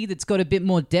Taxi that's got a bit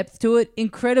more depth to it.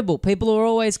 Incredible. People are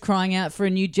always crying out for a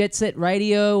new Jet Set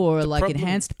Radio or a like problem-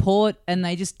 enhanced port, and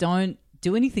they just don't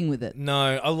do anything with it.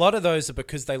 No, a lot of those are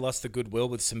because they lost the goodwill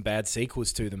with some bad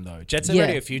sequels to them, though. Jet Set Yeah.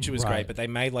 Radio Future was Right. great, but they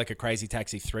made like a Crazy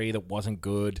Taxi 3 that wasn't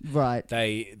good. Right.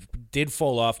 They did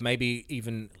fall off, maybe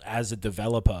even as a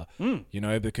developer, you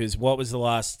know, because what was the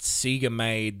last Sega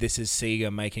made, this is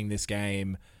Sega making this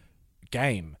game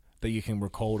that you can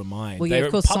recall to mind? Well, They yeah, were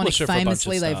of a course, Sonic publisher for a bunch of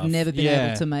famously, they've stuff. never been Yeah.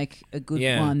 able to make a good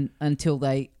Yeah. one until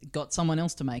they got someone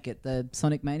else to make it. The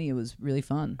Sonic Mania was really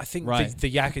fun. I think Right.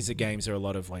 the Yakuza games are a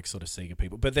lot of like sort of Sega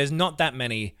people, but there's not that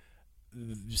many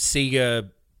Sega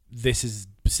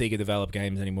developed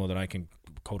games anymore that I can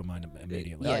call to mind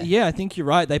immediately. Yeah. I think you're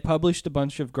right. They published a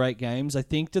bunch of great games. I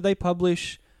think, did they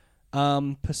publish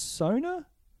Persona?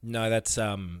 No, that's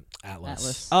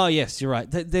Atlas. Oh, Oh yes, you're right.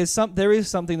 There is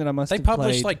something that I must They have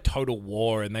publish played. like Total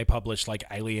War and they publish like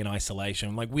Alien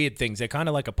Isolation, like weird things. They're kind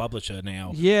of like a publisher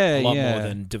now. Yeah, a lot yeah. more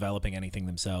than developing anything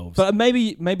themselves. But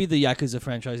maybe the Yakuza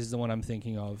franchise is the one I'm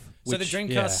thinking of. So the which- Dreamcast,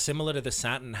 yeah. similar to the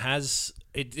Saturn,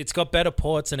 it's got better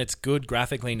ports and it's good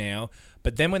graphically now.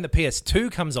 But then when the PS2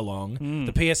 comes along,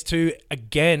 the PS2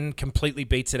 again completely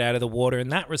beats it out of the water in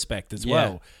that respect as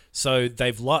well. So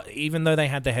they've even though they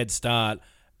had the head start,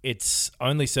 it's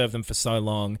only served them for so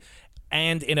long.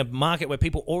 And in a market where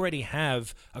people already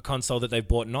have a console that they've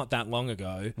bought not that long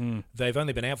ago, they've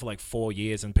only been out for like 4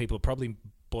 years, and people have probably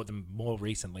bought them more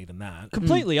recently than that.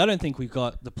 Completely. I don't think we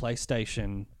got the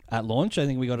PlayStation at launch. I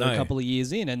think we got it No. a couple of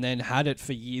years in and then had it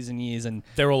for years and years. And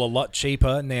They're all a lot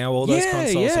cheaper now. All those Yeah,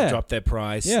 consoles yeah. have dropped their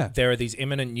price. Yeah. There are these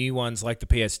imminent new ones like the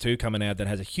PS2 coming out that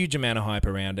has a huge amount of hype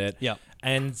around it. Yeah.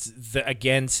 And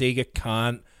again, Sega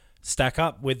can't stack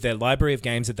up with their library of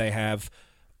games that they have,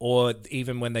 or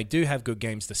even when they do have good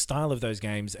games, the style of those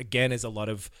games, again, is a lot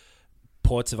of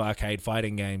ports of arcade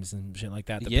fighting games and shit like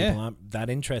that people aren't that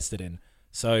interested in.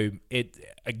 So it,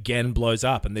 again, blows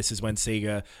up, and this is when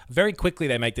Sega... Very quickly,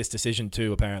 they make this decision,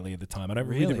 too, apparently, at the time. I don't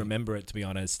really remember it, to be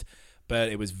honest, but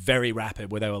it was very rapid,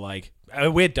 where they were like,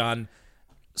 oh, we're done.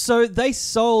 So they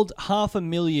sold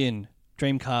 500,000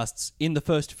 Dreamcasts in the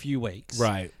first few weeks.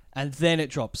 Right. And then it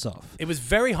drops off. It was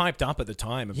very hyped up at the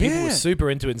time, and people were super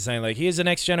into it and saying, like, here's the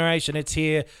next generation, it's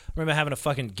here. I remember having a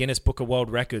fucking Guinness Book of World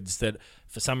Records that,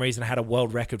 for some reason, had a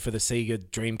world record for the Sega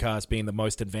Dreamcast being the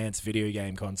most advanced video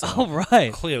game console. Oh,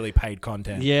 right. Clearly paid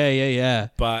content. Yeah.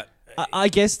 But... I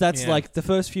guess that's like the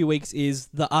first few weeks is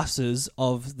the us's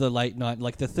of the late night,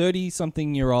 like the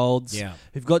 30-something-year-olds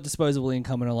who've got disposable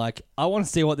income and are like, I want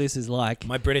to see what this is like.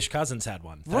 My British cousins had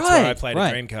one. That's where I played a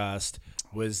Dreamcast.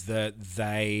 Was that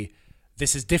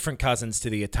this is different cousins to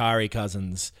the Atari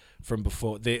cousins from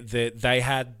before. They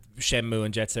had Shenmue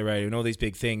and Jet Set Radio and all these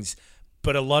big things,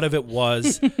 but a lot of it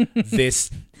was this.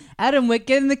 Adam, get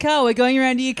in the car. We're going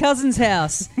around to your cousin's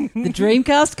house. The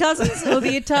Dreamcast cousins or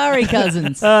the Atari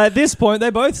cousins? At this point, they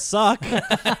both suck.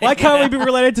 Why can't we be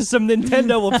related to some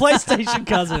Nintendo or PlayStation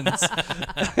cousins?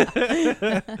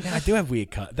 I do have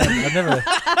weird cousins. I've never...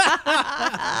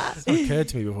 It's not occurred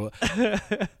to me before.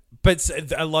 But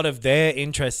a lot of their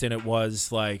interest in it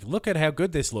was like, look at how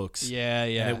good this looks. Yeah.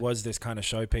 And it was this kind of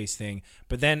showpiece thing.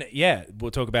 But then,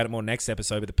 we'll talk about it more next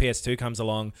episode, but the PS2 comes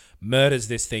along, murders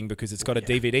this thing because it's got a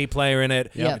DVD player in it.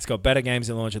 Yep. It's got better games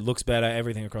in launch. It looks better.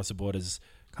 Everything across the board is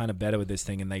kind of better with this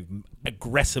thing. And they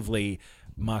aggressively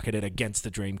market it against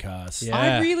the Dreamcast. Yeah.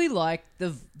 I really like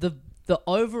the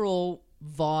overall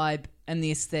vibe and the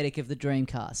aesthetic of the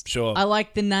Dreamcast. Sure. I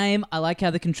like the name. I like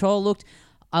how the control looked.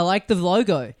 I like the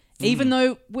logo. Even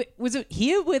though, was it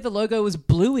here where the logo was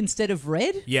blue instead of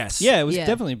red? Yes. Yeah, it was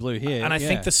definitely blue here. And I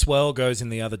think the swirl goes in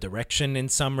the other direction in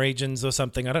some regions or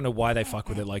something. I don't know why they fuck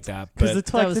with it like that. Because But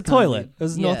the was toilet. kind of- It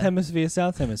was North Hemisphere,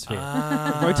 South Hemisphere.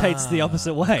 It rotates the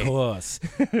opposite way. Of course.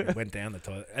 It went down the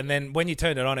toilet. And then when you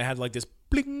turned it on, it had like this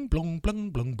bling, blung,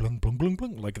 blung, blung, blung, blung, blung,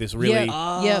 blung. Like this really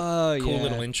cool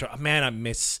little intro. Man, I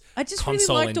miss I just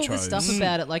console really liked intros. all the stuff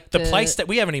about it. Like The PlayStation,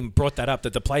 we haven't even brought that up,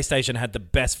 that the PlayStation had the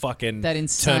best fucking that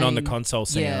insane, turn on the console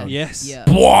sound. Yes. Yeah.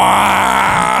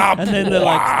 Wow! And then they're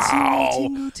like,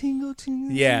 Wow! tingle.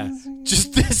 Yeah,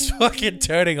 just this fucking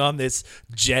turning on this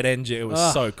jet engine. It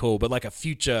was so cool, but like a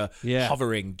future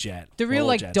hovering jet. The real Roller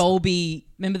like jets. Dolby.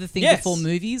 Remember the thing before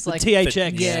movies, The like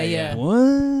THX. Yeah. What?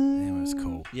 It was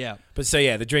cool. Yeah. But so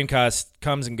the Dreamcast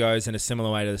comes and goes in a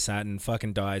similar way to the Saturn,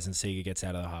 fucking dies, and Sega gets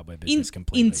out of the hardware business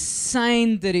completely.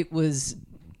 Insane that it was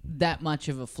that much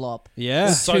of a flop.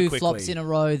 Yeah. So Two quickly. flops in a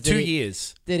row. That 2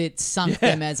 years. That it sunk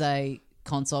them as a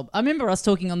console. I remember us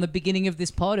talking on the beginning of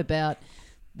this pod about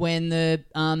when the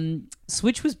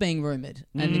Switch was being rumored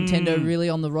and Nintendo really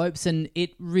on the ropes, and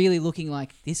it really looking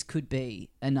like this could be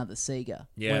another Sega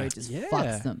where it just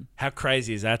fucks them. How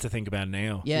crazy is that to think about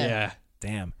now? Yeah.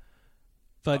 Damn.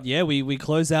 But we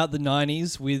close out the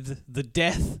 90s with the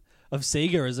death of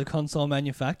Sega as a console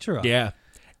manufacturer. Yeah.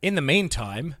 In the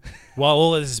meantime, while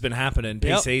all this has been happening,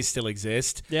 PCs still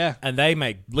exist. Yeah. And they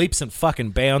make leaps and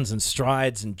fucking bounds and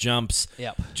strides and jumps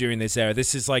during this era.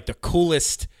 This is like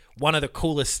one of the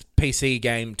coolest PC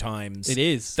game times. It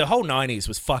is. The whole 90s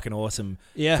was fucking awesome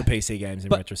for PC games in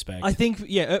retrospect. I think,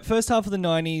 first half of the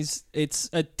 90s,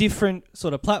 it's a different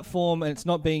sort of platform, and it's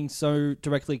not being so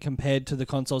directly compared to the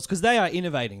consoles, because they are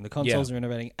innovating. The consoles are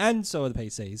innovating, and so are the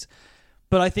PCs.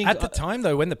 But I think... At the time,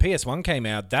 though, when the PS1 came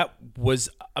out, that was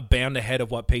a bound ahead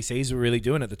of what PCs were really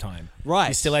doing at the time. Right.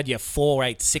 You still had your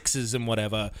 486s and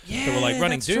whatever that were like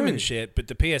running that's Doom true. and shit, but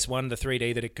the PS1, the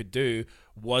 3D that it could do,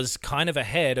 was kind of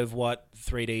ahead of what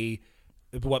PCs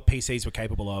were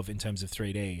capable of in terms of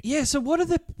 3D. Yeah, so what are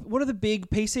the big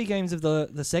PC games of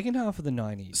the second half of the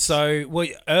 90s?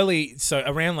 So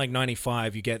around like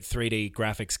 95, you get 3D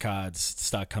graphics cards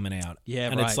start coming out. Yeah,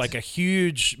 and it's right. like a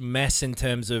huge mess in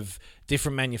terms of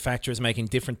different manufacturers making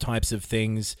different types of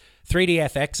things.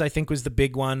 3DFX, I think, was the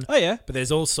big one. Oh, yeah. But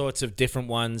there's all sorts of different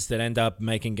ones that end up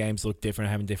making games look different,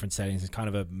 having different settings. It's kind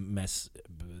of a mess,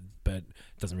 but it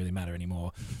doesn't really matter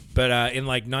anymore. But in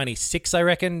like 96, I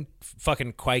reckon,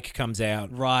 fucking Quake comes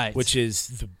out. Right. Which is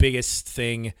the biggest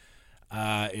thing.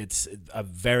 It's a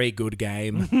very good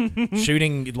game.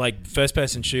 Shooting, like,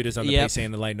 first-person shooters on the PC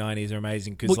in the late 90s are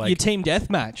amazing. Cause, your team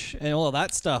deathmatch and all of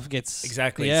that stuff gets...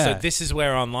 Exactly. Yeah. So this is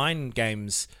where online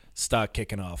games start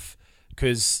kicking off.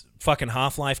 Because fucking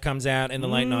Half-Life comes out in the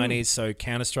late 90s, so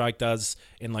Counter-Strike does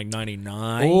in, like,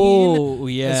 99 Oh,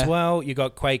 yeah. as well. You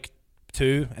got Quake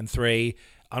 2 and 3.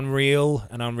 Unreal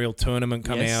and Unreal Tournament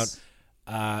come Yes.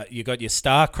 out. You got your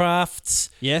StarCrafts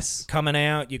Yes. coming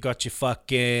out. You got your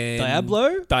fucking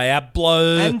Diablo?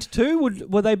 Diablo. And 2,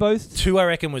 were they both? 2, I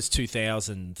reckon, was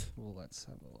 2000. Well, let's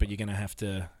have a look. But you're going to have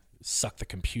to suck the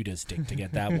computer's dick to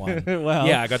get that one. Well.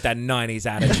 Yeah, I got that 90s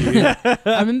attitude.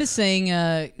 I remember seeing.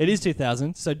 It is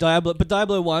 2000. So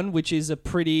Diablo 1, which is a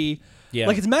pretty... Yeah.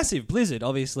 Like, it's massive. Blizzard,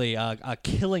 obviously, are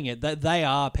killing it. They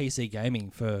are PC gaming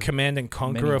for... Command and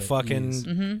Conquer Many are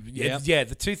fucking... years. Yeah,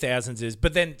 the 2000s is...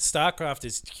 But then StarCraft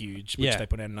is huge, which Yeah. they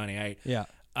put out in 98. Yeah.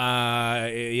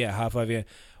 Yeah, Half-Life, yeah.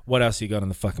 What else you got on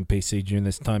the fucking PC during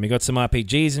this time? You got some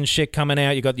RPGs and shit coming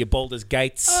out. You got your Baldur's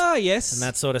Gates Ah, yes. and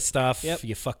that sort of stuff. Yep.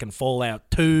 Your fucking Fallout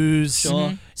 2s.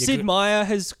 Sure. Sid Meier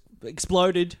has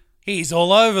exploded. He's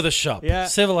all over the shop. Yeah.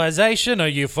 Civilization? Are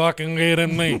you fucking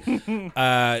kidding me?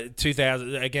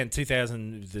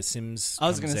 2000, The Sims. I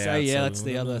was comes gonna say, out, yeah, so that's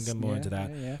the we'll other- get more yeah, into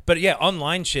that. yeah. But yeah,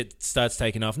 online shit starts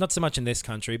taking off. Not so much in this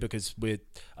country because we're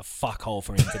a fuckhole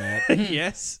for internet.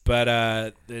 Yes. But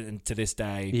and to this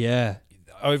day, Yeah.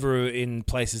 over in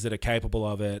places that are capable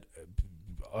of it,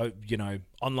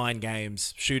 online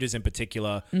games, shooters in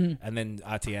particular, and then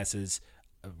RTSs,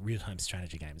 real-time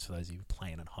strategy games for those of you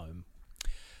playing at home,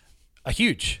 are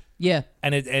huge. Yeah.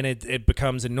 And it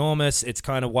becomes enormous. It's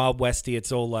kind of Wild Westy.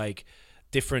 It's all like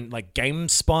different, like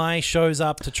GameSpy shows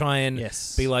up to try and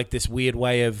Yes. be like this weird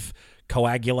way of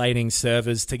coagulating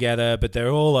servers together, but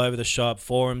they're all over the shop.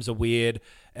 Forums are weird.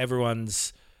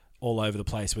 Everyone's all over the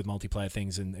place with multiplayer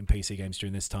things in PC games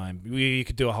during this time. You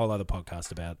could do a whole other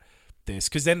podcast about this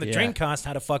because then the Yeah. Dreamcast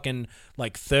had a fucking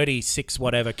like 36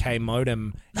 whatever K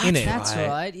modem in it. That's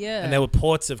right. Yeah. And there were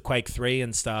ports of Quake 3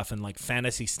 and stuff, and like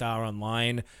Phantasy Star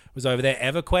Online was over there.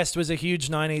 EverQuest was a huge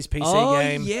 90s PC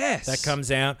game yes. that comes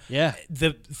out. Yeah.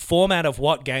 The format of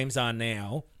what games are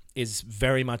now is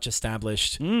very much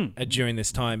established during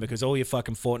this time because all your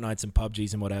fucking Fortnites and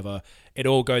PUBGs and whatever, it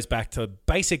all goes back to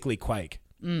basically Quake.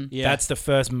 Yeah. That's the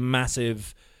first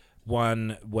massive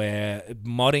one where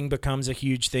modding becomes a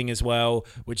huge thing as well,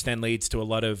 which then leads to a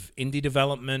lot of indie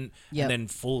development Yep. and then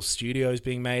full studios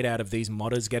being made out of these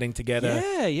modders getting together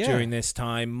Yeah. during this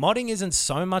time. Modding isn't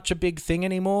so much a big thing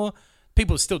anymore.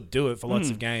 People still do it for lots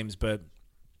of games, but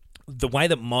the way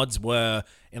that mods were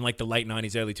in like the late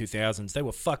 90s, early 2000s, they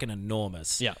were fucking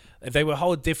enormous. Yeah. They were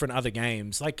whole different other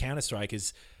games. Like Counter-Strike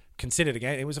is considered a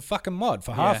game. It was a fucking mod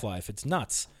for Half-Life. It's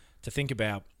nuts to think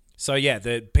about. So yeah,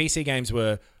 the PC games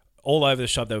were all over the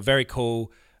shop. They were very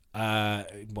cool.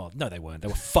 Well, no, they weren't. They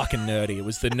were fucking nerdy. It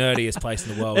was the nerdiest place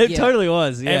in the world. It Yeah. totally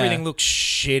was. Yeah. Everything looked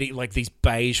shitty. Like these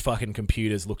beige fucking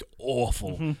computers looked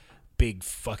awful. Big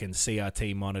fucking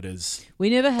CRT monitors. We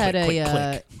never had Click,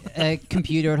 click, a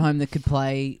computer at home that could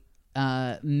play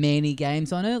many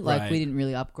games on it. Like, Right. we didn't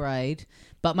really upgrade.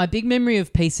 But my big memory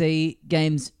of PC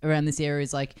games around this era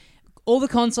is like all the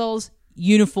consoles,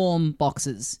 uniform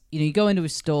boxes. You go into a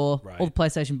store, Right. all the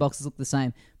PlayStation boxes look the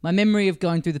same. My memory of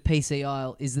going through the PC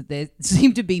aisle is that there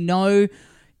seemed to be no...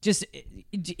 Just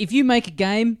if you make a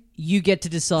game, you get to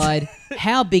decide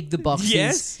how big the box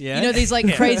Yes, is. yeah. These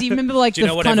like crazy. Remember like Do you the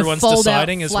know what kind of everyone's fold out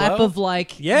deciding as flap well? of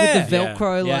like Yeah. with the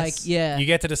Velcro, Yeah. like Yes. yeah. You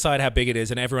get to decide how big it is,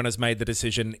 and everyone has made the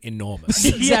decision enormous.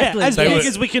 Exactly. Yeah, as They big were-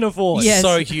 as we can afford. Yes.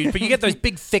 So huge. But you get those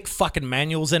big, thick fucking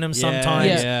manuals in them sometimes.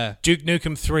 Yeah. Yeah. Duke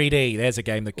Nukem 3D, there's a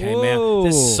game that came Whoa. out.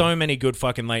 There's so many good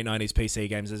fucking late 90s PC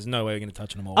games. There's no way we're going to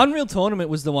touch them all. Unreal Tournament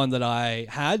was the one that I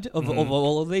had of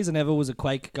all of these. I never was a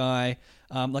Quake guy.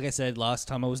 Like I said last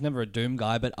time, I was never a Doom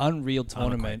guy, but Unreal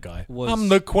Tournament guy. was... I'm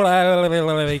the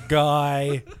quality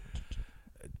guy.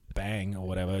 Bang, or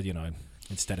whatever,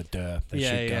 instead of duh. They Yeah,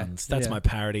 shoot yeah. guns. That's Yeah. my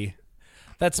parody.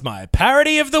 That's my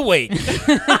parody of the week.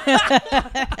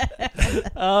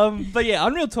 But yeah,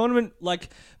 Unreal Tournament, like,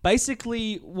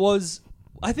 basically was,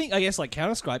 I guess, like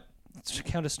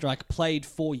Counter-Strike played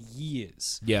for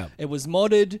years. Yeah. It was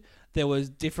modded. There was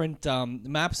different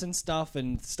maps and stuff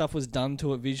was done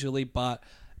to it visually, but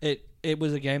it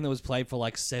was a game that was played for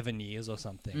like 7 years or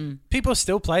something. People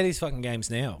still play these fucking games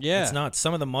now. Yeah. It's nuts.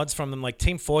 Some of the mods from them, like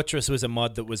Team Fortress was a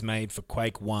mod that was made for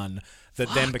Quake 1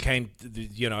 that then became,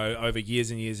 over years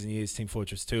and years and years, Team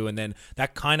Fortress 2. And then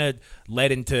that kind of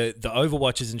led into the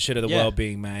Overwatches and shit of the Yeah. world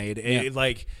being made. Yeah.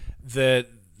 Like the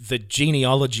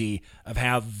genealogy of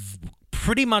how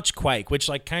pretty much Quake, which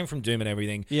like came from Doom and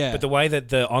everything. Yeah. But the way that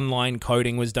the online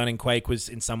coding was done in Quake was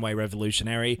in some way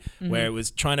revolutionary, where it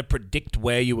was trying to predict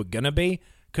where you were going to be.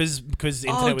 because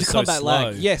internet was to so combat slow.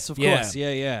 lag. Yes, of course.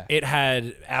 Yeah. It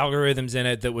had algorithms in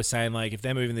it that were saying, like, if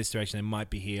they're moving this direction, they might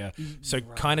be here. So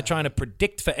kind of trying to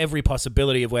predict for every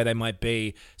possibility of where they might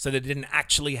be, so that it didn't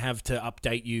actually have to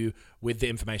update you with the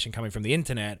information coming from the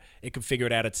internet. It could figure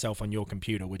it out itself on your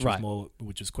computer, which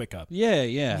was quicker.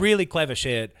 Yeah. Really clever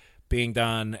shit being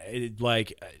done.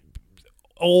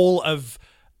 All of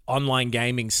online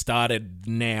gaming started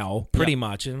now, pretty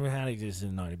much. And how did this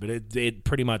in the 90s? But it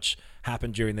pretty much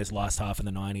happened during this last half of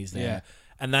the 90s there. Yeah.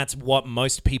 And that's what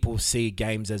most people see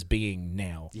games as being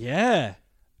now. Yeah.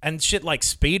 And shit like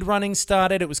speedrunning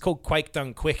started. It was called Quake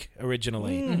Done Quick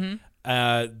originally.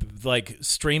 Like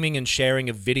streaming and sharing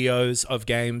of videos of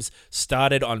games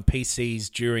started on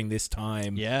PCs during this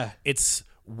time. Yeah. It's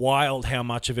wild how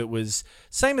much of it was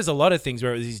same as a lot of things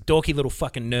where it was these dorky little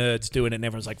fucking nerds doing it and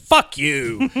everyone's like, fuck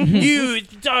you. You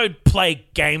don't play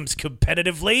games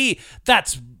competitively.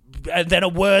 That's then a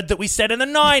word that we said in the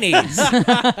 90s.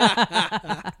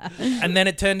 And then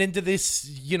it turned into this,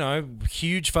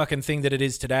 huge fucking thing that it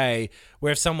is today,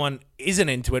 where if someone isn't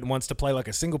into it and wants to play like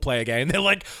a single player game, they're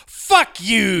like, fuck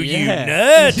you, you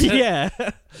nerd. Yeah.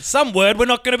 Some word we're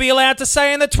not going to be allowed to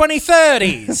say in the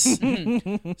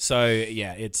 2030s. So,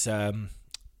 yeah, it's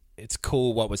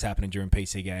cool what was happening during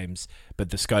PC games,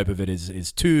 but the scope of it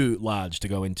is too large to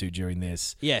go into during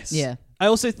this. Yes. Yeah. I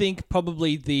also think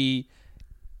probably the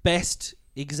best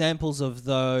examples of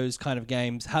those kind of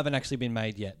games haven't actually been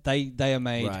made yet. They are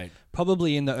made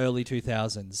probably in the early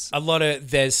 2000s.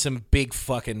 There's some big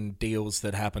fucking deals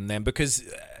that happen then, because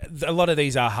a lot of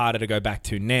these are harder to go back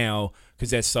to now because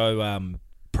they're so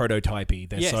prototypey.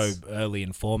 They're so early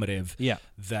and formative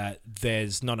that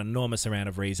there's not an enormous amount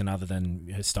of reason other than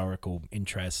historical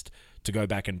interest to go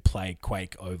back and play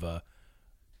Quake over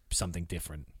something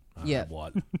different. I don't know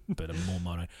what, but a more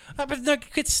mono. But no,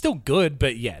 it's still good.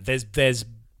 But yeah, there's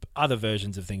other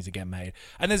versions of things that get made,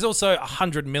 and there's also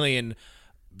 100 million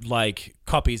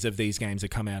copies of these games that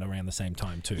come out around the same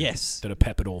time too. Yes, that are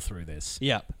peppered all through this.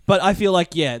 Yeah, but I feel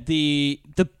like the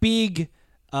big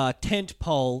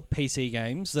tentpole PC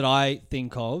games that I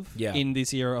think of in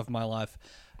this era of my life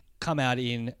come out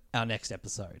in our next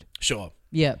episode. Sure.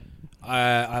 Yeah.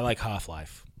 I like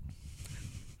Half-Life.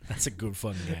 That's a good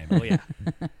fun game. Oh,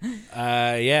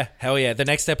 yeah. Hell yeah. The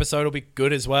next episode will be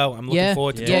good as well. I'm looking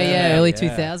forward to talking about it. Early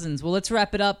 2000s. Well, let's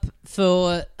wrap it up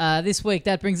for this week.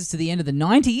 That brings us to the end of the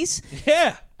 90s.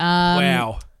 Yeah.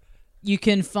 Wow. You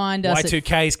can find us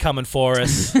Y2K's coming for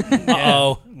us.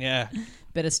 Uh-oh. Yeah.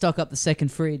 Better stock up the second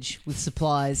fridge with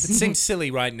supplies. It seems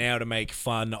silly right now to make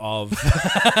fun of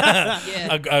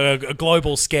a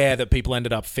global scare that people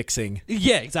ended up fixing.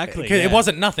 Yeah, exactly. It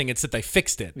wasn't nothing, it's that they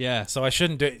fixed it. Yeah. So I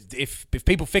shouldn't do it. If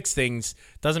people fix things,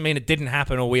 doesn't mean it didn't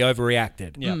happen or we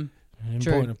overreacted. Yeah.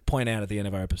 Important to point out at the end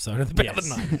of our episode about the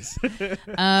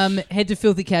 90s. Head to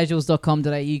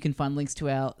filthycasuals.com.au. You can find links to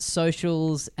our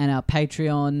socials and our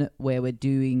Patreon, where we're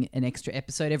doing an extra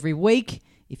episode every week.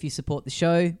 If you support the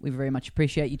show, we very much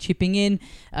appreciate you chipping in.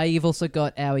 You've also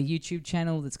got our YouTube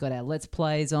channel that's got our Let's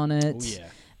Plays on it.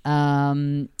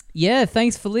 Oh, yeah.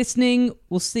 Thanks for listening.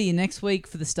 We'll see you next week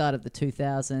for the start of the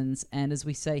 2000s. And as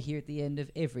we say here at the end of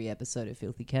every episode of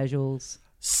Filthy Casuals,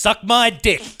 suck my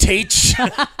dick, Teach.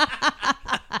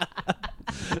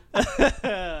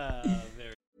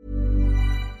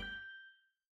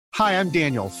 Hi, I'm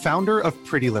Daniel, founder of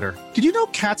Pretty Litter. Did you know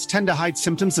cats tend to hide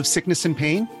symptoms of sickness and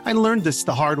pain? I learned this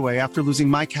the hard way after losing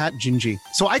my cat, Gingy.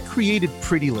 So I created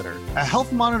Pretty Litter, a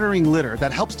health monitoring litter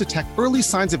that helps detect early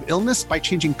signs of illness by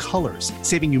changing colors,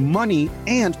 saving you money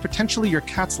and potentially your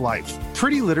cat's life.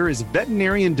 Pretty Litter is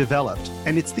veterinarian developed,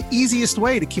 and it's the easiest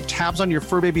way to keep tabs on your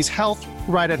fur baby's health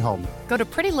right at home. Go to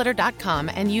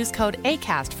prettylitter.com and use code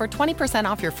ACAST for 20%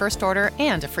 off your first order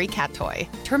and a free cat toy.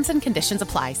 Terms and conditions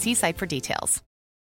apply. See site for details.